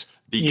 yes,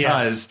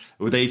 because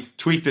they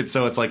tweaked it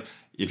so it's like,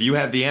 if you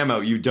have the ammo,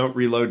 you don't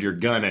reload your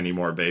gun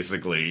anymore,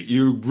 basically.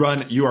 You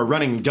are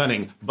running and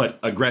gunning, but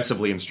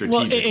aggressively and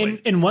strategically. Well,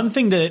 and one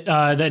thing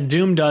that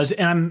Doom does,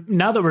 and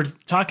now that we're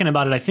talking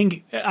about it, I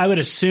think I would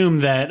assume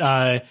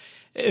that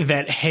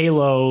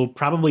Halo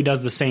probably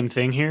does the same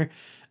thing here.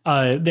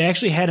 They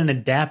actually had an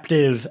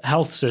adaptive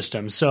health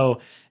system. So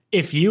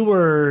if you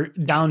were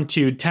down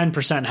to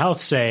 10%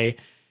 health, say,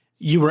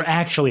 you were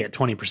actually at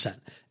 20%.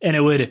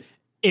 And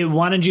it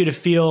wanted you to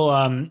feel,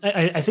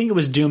 I think it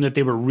was Doom that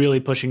they were really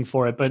pushing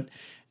for it, but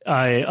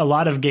a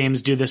lot of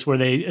games do this where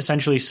they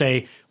essentially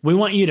say, we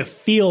want you to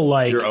feel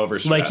like you're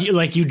overstressed.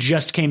 like you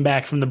just came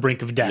back from the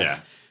brink of death. Yeah.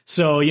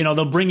 So, you know,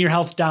 they'll bring your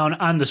health down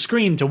on the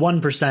screen to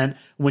 1%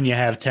 when you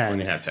have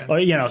 10. Or,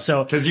 you know,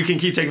 so. Because you can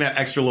keep taking that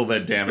extra little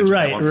bit of damage.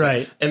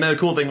 Right. And then the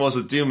cool thing was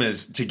with Doom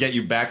is to get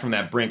you back from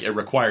that brink, it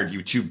required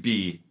you to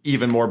be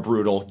even more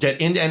brutal,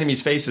 get into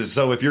enemies' faces.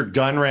 So if your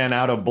gun ran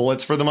out of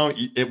bullets for the moment,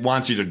 it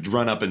wants you to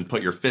run up and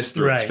put your fist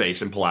through its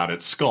face and pull out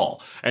its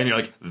skull. And you're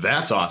like,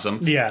 that's awesome.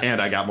 Yeah.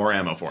 And I got more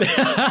ammo for it.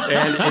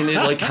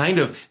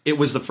 and it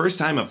was the first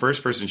time a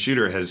first person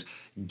shooter has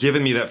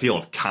given me that feel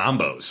of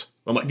combos.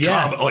 I'm like,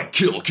 combo, like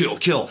kill.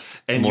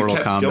 And Mortal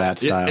Kombat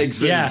style.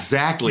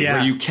 Exactly.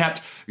 Where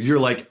you're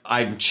like,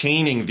 I'm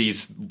chaining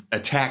these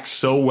attacks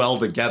so well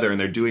together and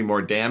they're doing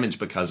more damage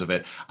because of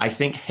it. I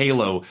think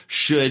Halo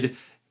should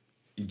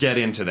get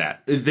into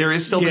that. There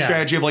is still the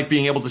strategy of like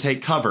being able to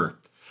take cover,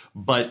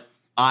 but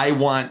you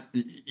want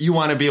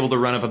to be able to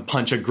run up and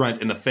punch a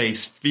grunt in the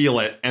face,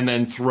 feel it, and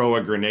then throw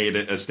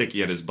a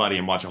sticky at his buddy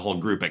and watch a whole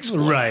group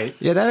explode. Right.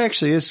 Yeah, that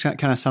actually is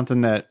kind of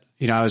something that,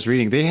 you know, I was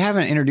reading. They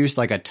haven't introduced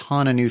like a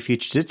ton of new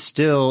features. It's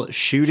still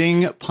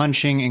shooting,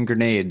 punching, and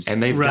grenades.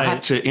 And they've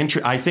got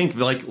to I think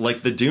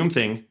like the Doom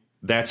thing,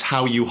 that's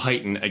how you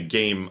heighten a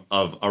game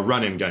of a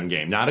run and gun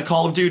game. Not a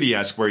Call of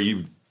Duty-esque where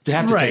you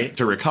have to take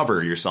to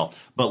recover yourself.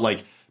 But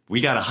like,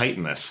 we got to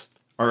heighten this.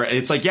 Or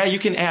it's like, you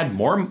can add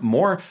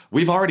more.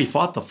 We've already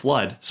fought the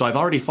Flood, so I've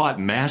already fought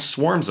mass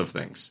swarms of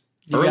things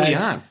early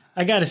on.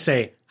 I got to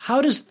say,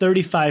 how does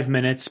 35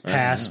 minutes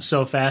pass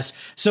so fast?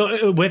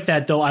 So with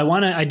that, though,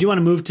 I do want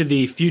to move to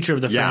the future of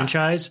the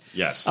franchise.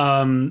 Yes.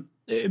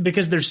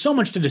 Because there's so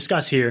much to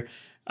discuss here.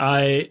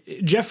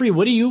 Jeffrey,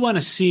 what do you want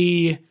to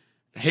see?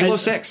 Halo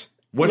 6.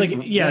 What do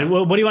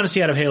you want to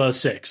see out of Halo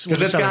 6?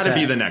 Because it's got to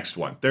be the next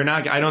one. They're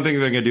not. I don't think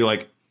they're going to do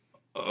like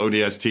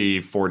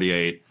ODST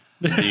 48.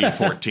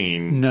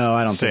 D14. No,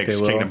 I don't think they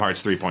will. Kingdom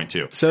Hearts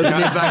 3.2.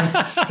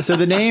 So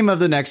the name of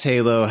the next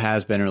Halo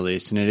has been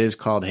released, and it is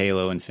called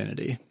Halo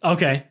Infinity.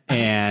 Okay.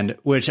 And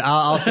which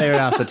I'll say right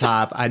off the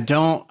top, I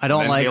don't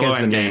like Halo as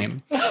the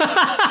name.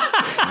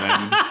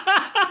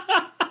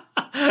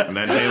 And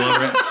then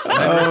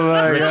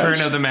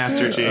Return of the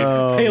Master Chief.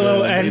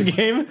 Halo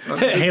Endgame.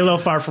 Halo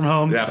Far From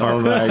Home. Yeah, oh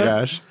my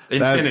gosh.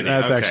 Infinity.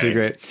 That's actually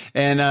great.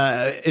 And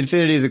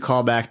Infinity is a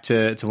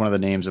callback to one of the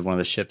names of one of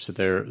the ships that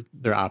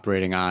they're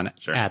operating on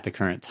at the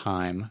current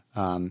time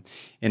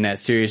in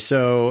that series.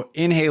 So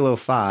in Halo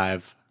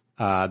 5,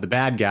 the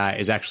bad guy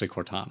is actually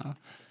Cortana.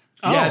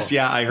 Oh, yes,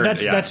 I heard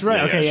that's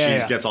right. Okay,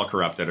 she gets all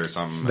corrupted or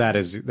something. That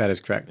is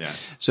correct. Yeah.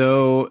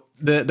 So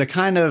the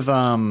kind of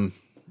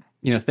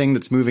thing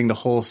that's moving the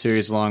whole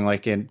series along,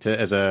 like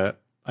as a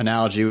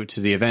analogy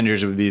to the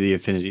Avengers, would be the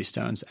Infinity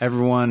Stones.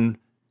 Everyone,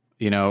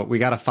 we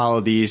got to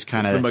follow these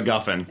kind of the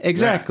MacGuffin.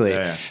 Exactly.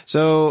 Yeah.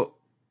 So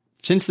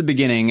since the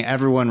beginning,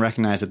 everyone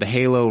recognized that the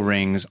Halo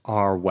rings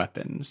are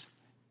weapons.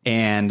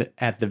 And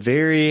at the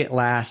very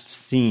last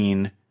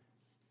scene,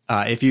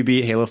 if you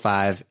beat Halo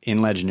 5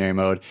 in Legendary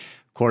mode,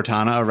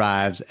 Cortana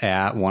arrives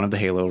at one of the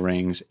Halo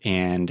rings,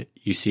 and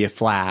you see a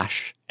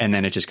flash, and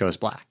then it just goes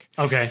black.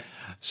 Okay.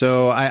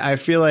 So I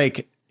feel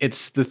like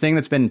it's the thing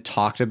that's been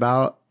talked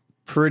about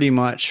pretty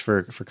much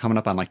for coming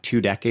up on like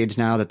 2 decades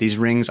now, that these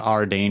rings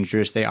are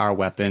dangerous. They are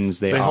weapons.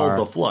 They hold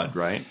the flood,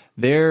 right?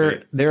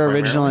 Their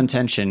original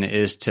intention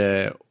is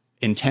to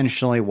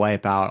intentionally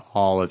wipe out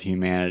all of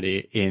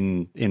humanity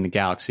in the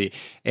galaxy.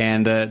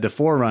 And the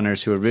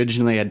Forerunners, who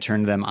originally had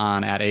turned them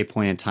on at a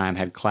point in time,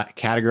 had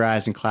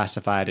categorized and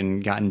classified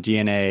and gotten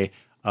DNA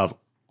of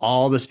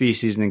all the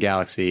species in the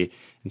galaxy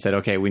and said,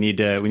 okay, we need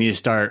to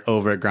start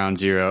over at ground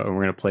zero, and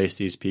we're going to place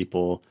these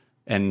people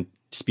and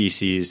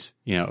species,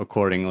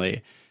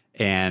 accordingly.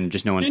 And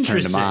just no one's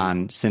turned them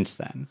on since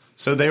then.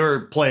 So they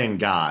were playing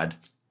God.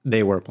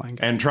 They were playing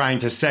God. And trying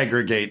to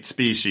segregate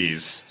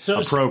species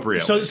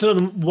appropriately. So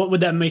what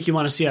would that make you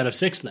want to see out of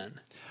 6 then?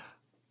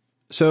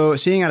 So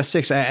seeing out of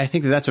 6, I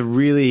think that's a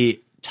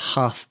really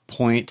tough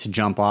point to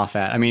jump off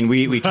at. I mean,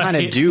 we kind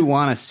of do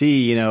want to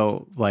see,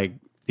 like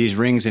these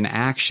rings in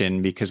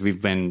action, because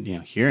we've been,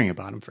 hearing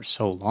about them for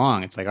so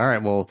long. It's like, all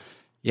right, well,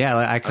 yeah,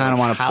 I kind of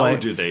want to play. How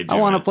do they do I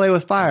want to play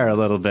with fire a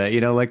little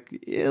bit,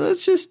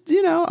 let's just,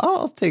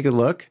 I'll take a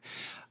look.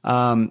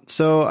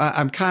 So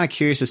I'm kind of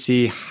curious to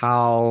see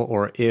how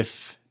or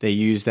if they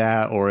use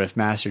that, or if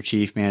Master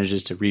Chief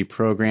manages to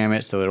reprogram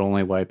it so it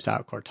only wipes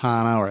out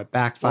Cortana, or it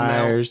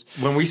backfires.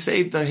 Well, when we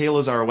say the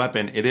Halos are a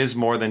weapon, it is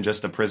more than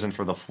just a prison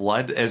for the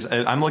Flood. As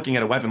I'm looking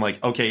at a weapon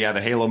like, okay, yeah, the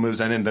Halo moves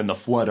in, and then the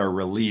Flood are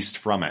released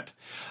from it.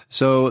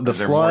 So the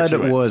Flood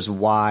was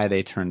why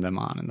they turned them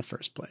on in the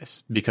first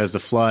place, because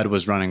the Flood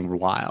was running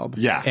wild.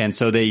 Yeah. And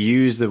so they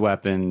used the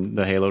weapon,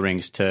 the Halo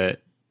rings, to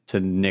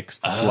nix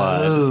the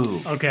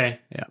Flood. Okay.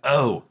 Yeah.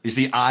 Oh, you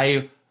see,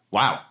 I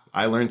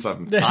learned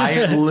something.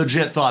 I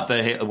legit thought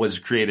that it was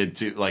created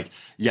to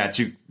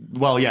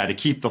to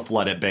keep the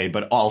Flood at bay,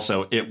 but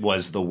also it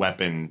was the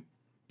weapon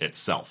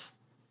itself,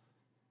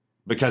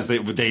 because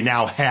they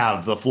now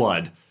have the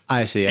Flood.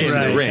 I see. In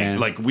the ring.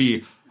 Like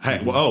we're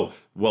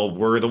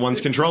the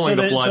ones controlling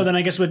the Flood. So then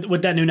I guess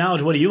with that new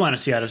knowledge, what do you want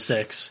to see out of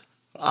 6?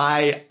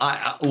 I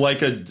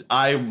want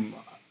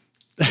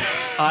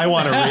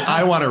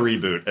a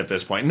reboot at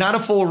this point. Not a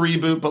full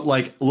reboot, but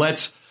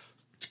let's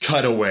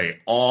cut away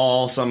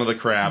some of the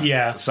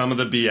crap, some of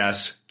the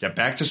BS, get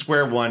back to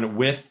square one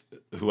with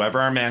whoever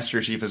our Master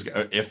Chief is.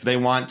 If they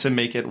want to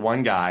make it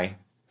one guy,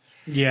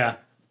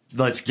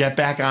 let's get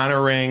back on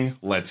a ring.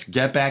 Let's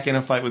get back in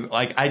a fight with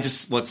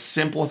let's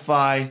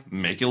simplify,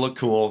 make it look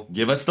cool,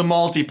 give us the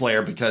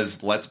multiplayer,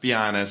 because let's be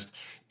honest,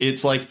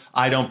 it's like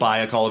I don't buy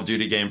a Call of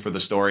Duty game for the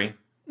story.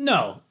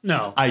 No.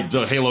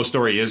 The Halo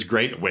story is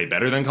great, way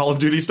better than Call of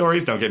Duty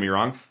stories, don't get me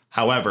wrong.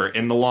 However,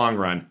 in the long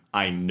run,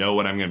 I know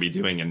what I'm going to be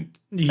doing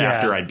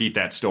after I beat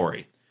that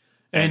story.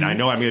 And I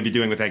know I'm going to be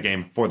doing with that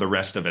game for the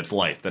rest of its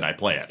life that I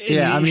play it.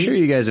 Yeah, I'm sure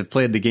you guys have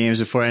played the games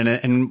before.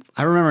 And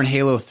I remember in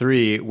Halo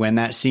 3, when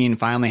that scene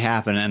finally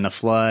happened and the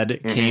Flood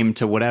came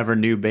to whatever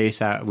new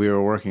base we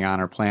were working on,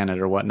 or planet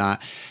or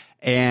whatnot.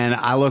 And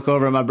I look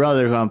over at my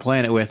brother, who I'm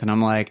playing it with, and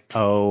I'm like,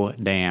 oh,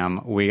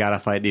 damn, we got to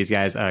fight these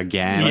guys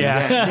again.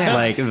 Yeah.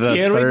 Like the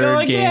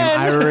third game.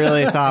 I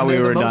really thought we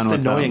were done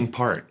with them. The most annoying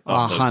part.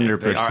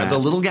 100%. The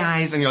little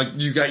guys, and you're like,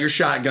 you got your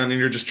shotgun, and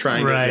you're just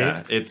trying to.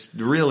 Yeah, it's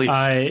really.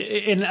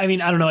 And I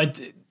mean, I don't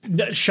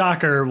know.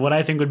 Shocker. What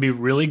I think would be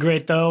really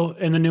great, though,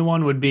 in the new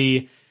one would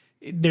be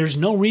there's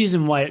no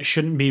reason why it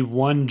shouldn't be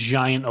one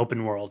giant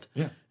open world.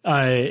 Yeah.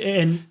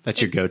 And that's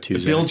your go-to.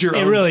 Build your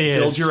own. It really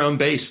is. Build your own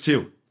base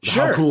too.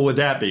 Sure. How cool would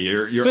that be?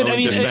 Your own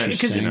defense.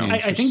 Because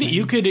I think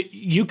that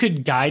you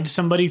could guide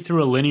somebody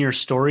through a linear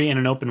story in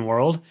an open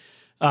world,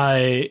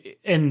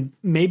 and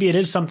maybe it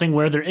is something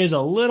where there is a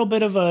little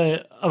bit of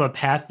a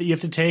path that you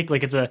have to take.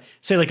 Like it's a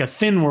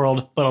thin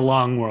world but a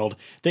long world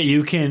that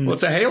you can. Well,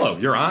 it's a Halo.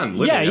 You're on.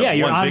 Literally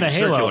you're on big the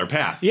Halo circular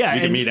path. Yeah,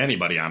 you can meet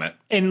anybody on it.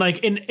 And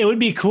it would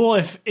be cool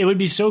if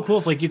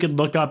you could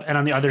look up and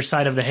on the other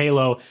side of the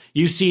Halo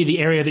you see the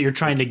area that you're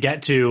trying to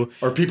get to,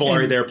 or people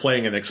are there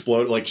playing and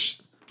explode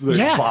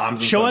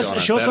bombs. And show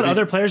us what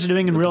other players are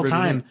doing in real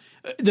time.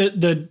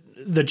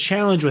 The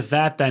challenge with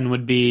that then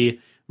would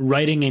be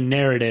writing a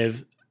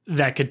narrative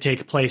that could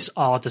take place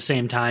all at the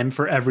same time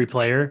for every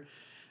player,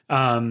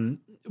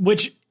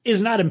 which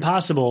is not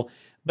impossible.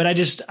 But I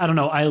don't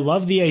know. I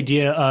love the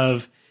idea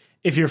of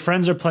if your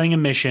friends are playing a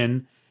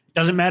mission,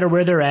 doesn't matter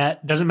where they're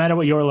at, doesn't matter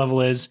what your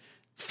level is,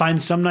 find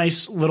some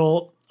nice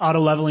little auto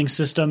leveling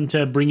system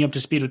to bring you up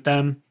to speed with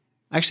them.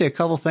 Actually, a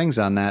couple things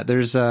on that.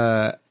 There's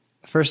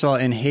first of all,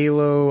 in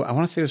Halo, I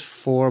want to say it was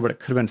 4, but it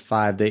could have been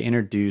 5. They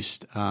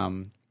introduced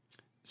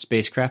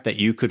spacecraft that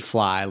you could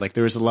fly. Like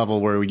there was a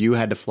level where you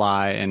had to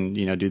fly and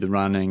do the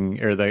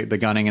running or the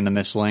gunning and the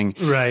missiling.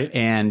 Right.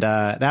 And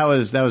that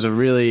was a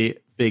really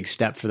big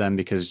step for them,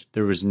 because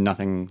there was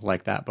nothing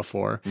like that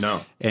before.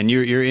 No. And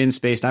you're in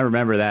space. And I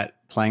remember that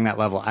playing that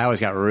level, I always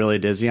got really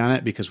dizzy on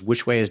it, because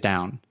which way is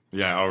down?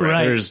 Yeah, all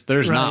right.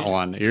 There's not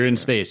one. You're in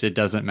space. It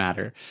doesn't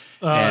matter.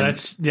 Oh,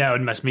 that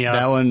would mess me up.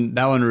 That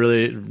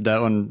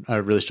one I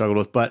really struggled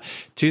with. But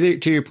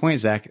to your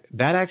point, Zach,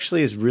 that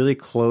actually is really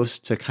close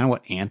to kind of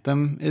what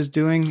Anthem is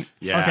doing.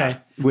 Yeah. Okay.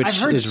 Which I've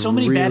heard is so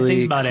many bad really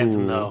things about cool.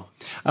 Anthem, though.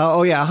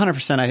 Oh yeah,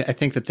 100%. I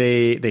think that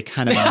they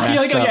kind of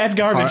messed up it's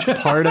garbage.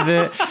 part of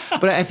it,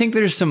 but I think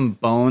there's some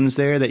bones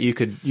there that you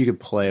could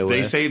play with.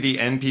 They say the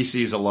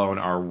NPCs alone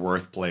are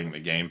worth playing the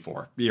game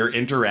for. Your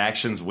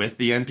interactions with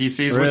the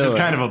NPCs, which is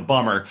kind of a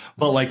bummer,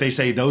 but like they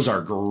say, those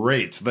are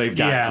great. They've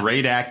got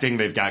great acting.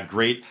 They've got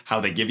great how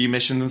they give you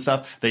missions and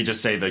stuff. They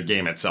just say the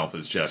game itself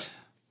is just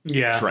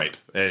tripe.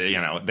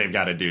 They've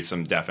got to do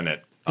some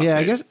definite updates.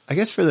 Yeah, I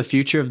guess for the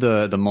future of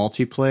the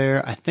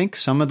multiplayer, I think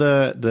some of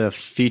the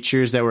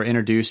features that were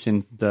introduced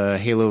in the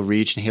Halo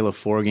Reach and Halo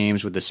 4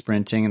 games with the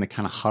sprinting and the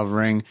kind of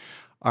hovering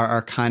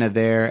are kind of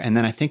there. And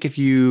then I think if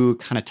you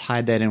kind of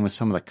tied that in with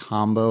some of the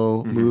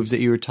combo moves that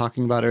you were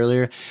talking about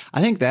earlier,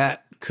 I think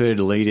that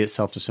could lead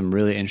itself to some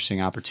really interesting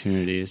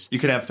opportunities. You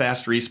could have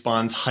fast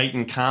respawns,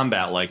 heightened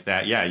combat like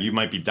that. Yeah, you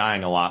might be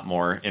dying a lot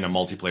more in a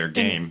multiplayer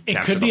game. It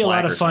could be a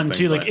lot of fun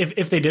too. Like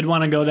if they did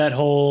want to go that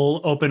whole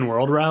open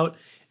world route,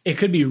 it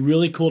could be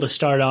really cool to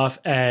start off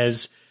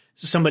as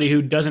somebody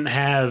who doesn't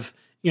have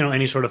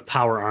any sort of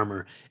power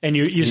armor, and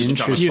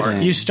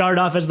you start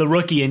off as the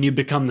rookie and you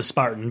become the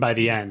Spartan by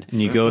the end, and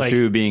you go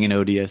through being an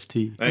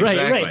ODST. Exactly,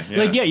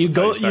 right. Yeah. You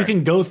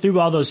can go through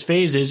all those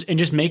phases and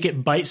just make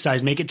it bite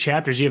sized, make it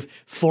chapters. You have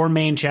 4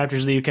 main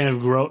chapters that you kind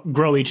of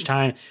grow each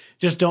time.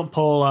 Just don't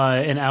pull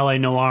an LA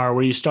Noire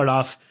where you start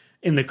off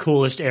in the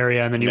coolest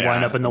area and then you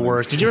wind up in the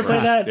worst. Did you ever play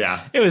that?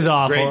 Yeah. It was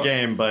awful. Great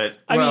game, but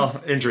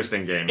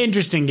interesting game.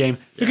 Interesting game.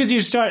 Because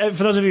you start,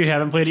 for those of you who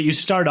haven't played it, you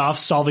start off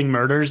solving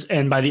murders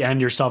and by the end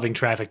you're solving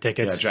traffic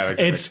tickets. Yeah, traffic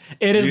tickets.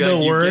 It is the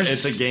worst.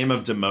 It's a game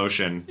of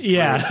demotion.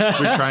 Yeah.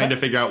 We're trying to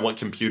figure out what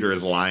computer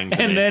is lying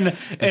to me.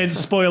 And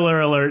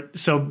spoiler alert,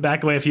 so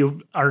back away if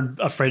you are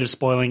afraid of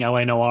spoiling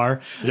LA Noire.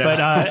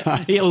 Yeah.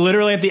 But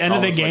literally at the end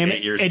of the game, like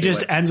 8 years it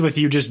just ends with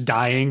you just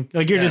dying.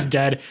 Like you're just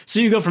dead. So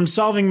you go from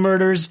solving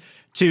murders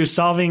to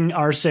solving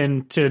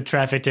arson to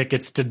traffic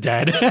tickets to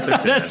dead.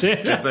 That's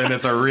it. And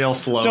it's a real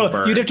slow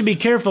burn. You'd have to be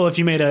careful if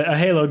you made a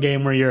Halo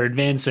game where you're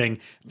advancing,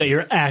 that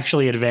you're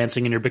actually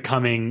advancing and you're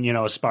becoming,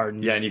 a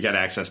Spartan. Yeah, and you get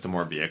access to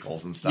more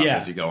vehicles and stuff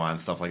as you go on,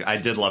 stuff like that. I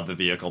did love the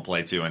vehicle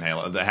play too in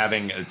Halo.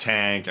 Having a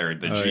tank or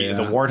the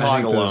the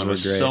Warthog alone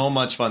was so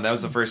much fun. That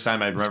was the first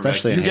time I remember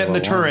you get in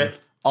the turret.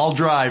 I'll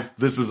drive.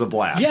 This is a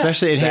blast. Yeah.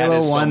 Especially in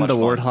Halo 1, the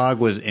Warthog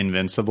was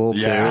invincible,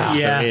 too. Yeah.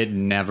 So it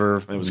never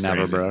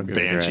broke.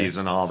 Banshees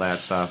and all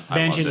that stuff.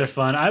 Banshees are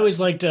fun. I always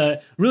liked,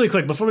 really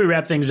quick, before we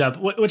wrap things up,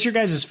 what's your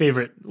guys'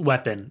 favorite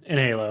weapon in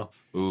Halo?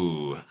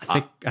 Ooh.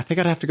 I think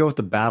I'd have to go with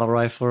the battle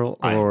rifle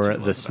or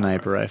the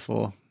sniper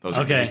rifle. Those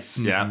are beasts.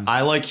 Yeah.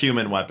 I like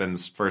human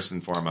weapons first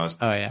and foremost.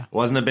 Oh, yeah.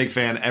 Wasn't a big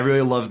fan. I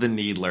really love the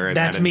Needler.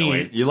 That's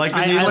me. You like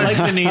the Needler? I like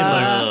the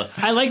Needler.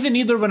 I like the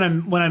Needler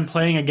when I'm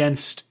playing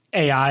against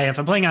AI. If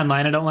I'm playing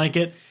online, I don't like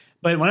it.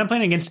 But when I'm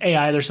playing against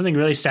AI, there's something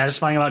really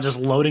satisfying about just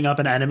loading up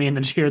an enemy and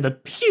then just hear the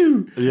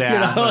pew.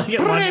 Yeah.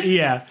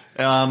 Yeah.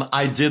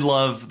 I did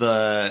love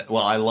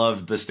I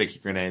loved the sticky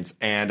grenades,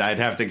 and I'd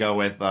have to go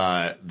with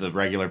the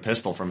regular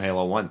pistol from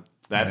Halo 1.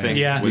 That thing,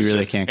 you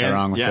really can't go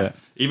wrong with it.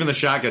 Even the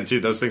shotgun too.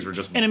 Those things were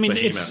just. And I mean,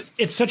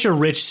 it's such a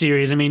rich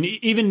series. I mean,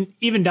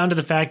 even down to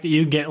the fact that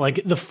you get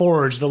like the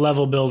Forge, the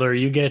level builder.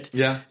 You get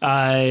that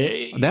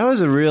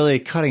was a really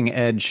cutting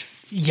edge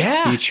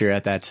feature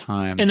at that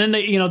time. And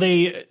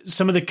then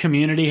some of the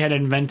community had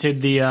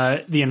invented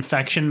the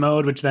infection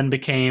mode, which then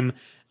became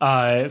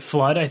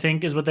Flood, I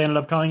think is what they ended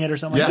up calling it or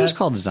something like that. It was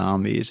called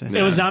Zombies.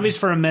 It was Zombies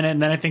for a minute,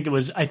 and then I think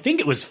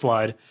it was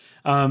Flood.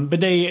 But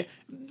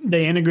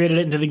they integrated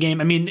it into the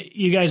game. I mean,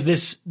 you guys,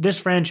 this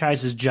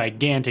franchise is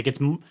gigantic.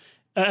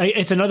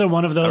 It's another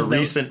one of those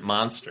recent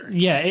monster.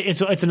 Yeah,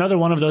 it's another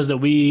one of those that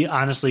we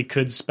honestly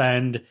could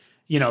spend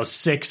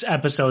 6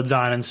 episodes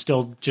on and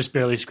still just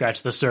barely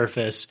scratch the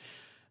surface.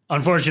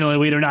 Unfortunately,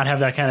 we do not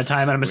have that kind of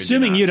time, and I'm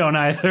assuming you don't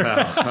either,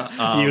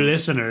 you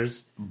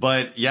listeners.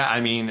 But yeah,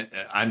 I mean,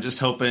 I'm just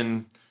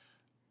hoping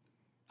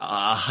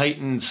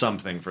heighten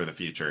something for the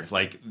future.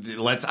 Like,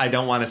 I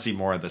don't want to see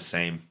more of the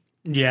same.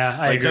 Yeah,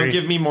 I agree. Don't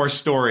give me more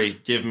story.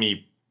 Give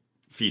me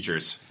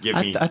features.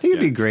 I think it'd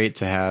be great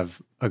to have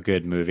a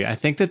good movie. I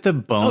think that the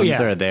bones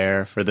are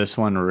there for this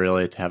one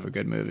really to have a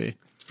good movie.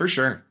 For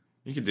sure.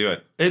 You could do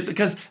it. It's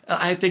because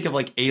I think of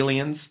like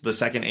Aliens, the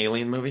second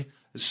Alien movie.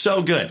 It's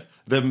so good.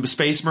 The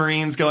Space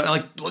Marines going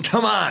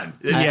come on.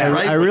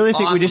 I really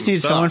think we just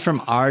need someone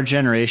from our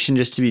generation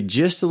just to be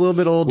just a little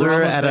bit older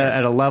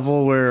at a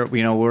level where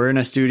we're in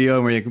a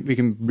studio and we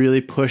can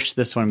really push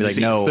this one and be like,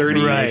 no,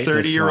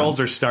 30-year-olds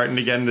are starting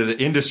to get into the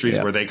industries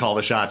where they call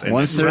the shots. And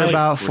once they're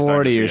about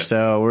 40 or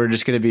so, we're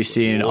just going to be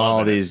seeing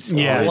all these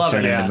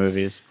turn into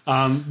movies.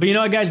 But you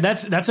know what, guys,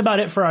 that's about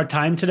it for our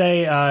time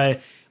today.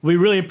 we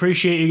really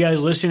appreciate you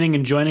guys listening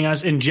and joining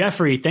us. And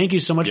Jeffrey, thank you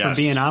so much for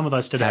being on with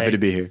us today. Happy to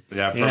be here.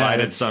 Yeah,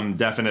 provided some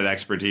definite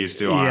expertise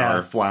to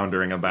our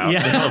floundering about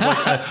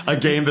a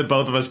game that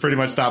both of us pretty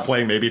much stopped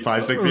playing maybe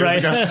 5-6 years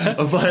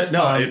ago. But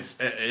no,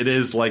 it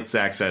is, like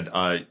Zach said,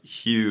 a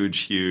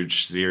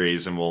huge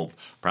series, and we'll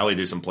probably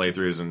do some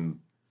playthroughs and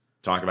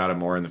talk about it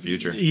more in the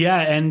future. Yeah,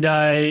 and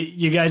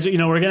you guys, we're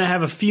going to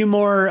have a few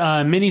more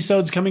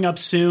minisodes coming up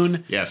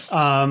soon. Yes.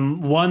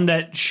 One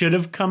that should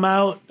have come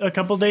out a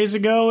couple days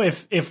ago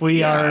if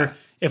we're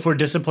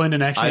disciplined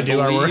and actually do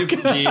our work.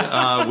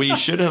 We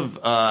should have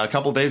a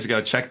couple days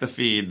ago checked the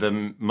feed.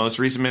 The most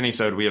recent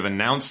minisode, we have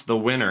announced the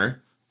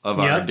winner of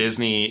our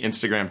Disney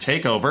Instagram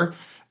takeover.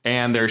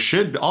 And there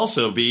should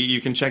also be, you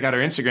can check out our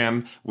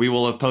Instagram. We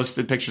will have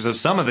posted pictures of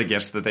some of the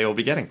gifts that they will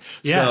be getting.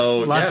 Yeah,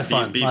 so lots of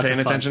fun. Be paying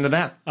attention to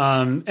that.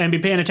 And be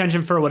paying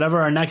attention for whatever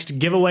our next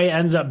giveaway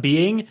ends up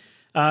being.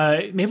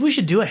 Maybe we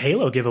should do a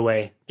Halo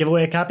giveaway. Give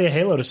away a copy of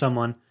Halo to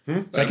someone.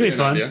 That could be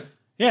fun. Idea.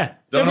 Yeah.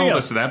 Don't hold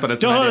us to that, but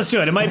don't hold us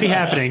to it. It might be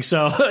happening.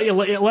 So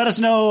let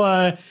us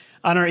know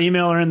on our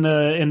email or in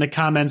the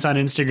comments on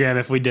Instagram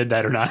if we did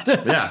that or not.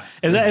 Yeah.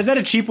 Is that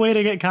a cheap way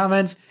to get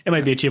comments? It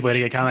might be a cheap way to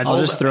get comments. I'll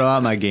just throw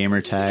out my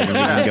gamer tag and we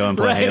can go and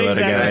play Halo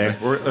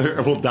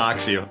together. We'll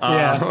dox you.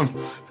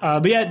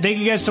 But thank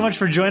you guys so much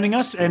for joining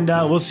us, and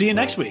we'll see you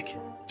next week.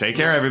 Take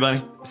care,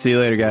 everybody. See you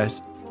later,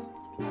 guys.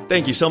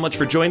 Thank you so much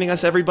for joining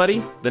us,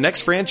 everybody. The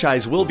next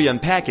franchise we'll be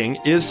unpacking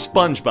is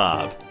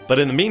SpongeBob. But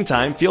in the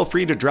meantime, feel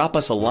free to drop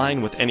us a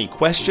line with any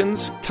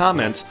questions,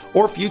 comments,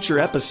 or future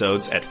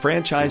episodes at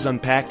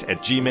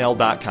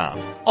franchiseunpacked@gmail.com.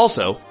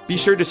 Also, be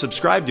sure to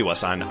subscribe to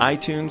us on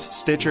iTunes,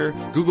 Stitcher,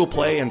 Google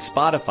Play, and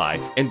Spotify,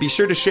 and be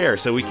sure to share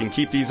so we can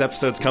keep these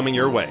episodes coming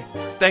your way.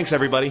 Thanks,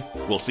 everybody.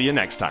 We'll see you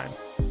next time.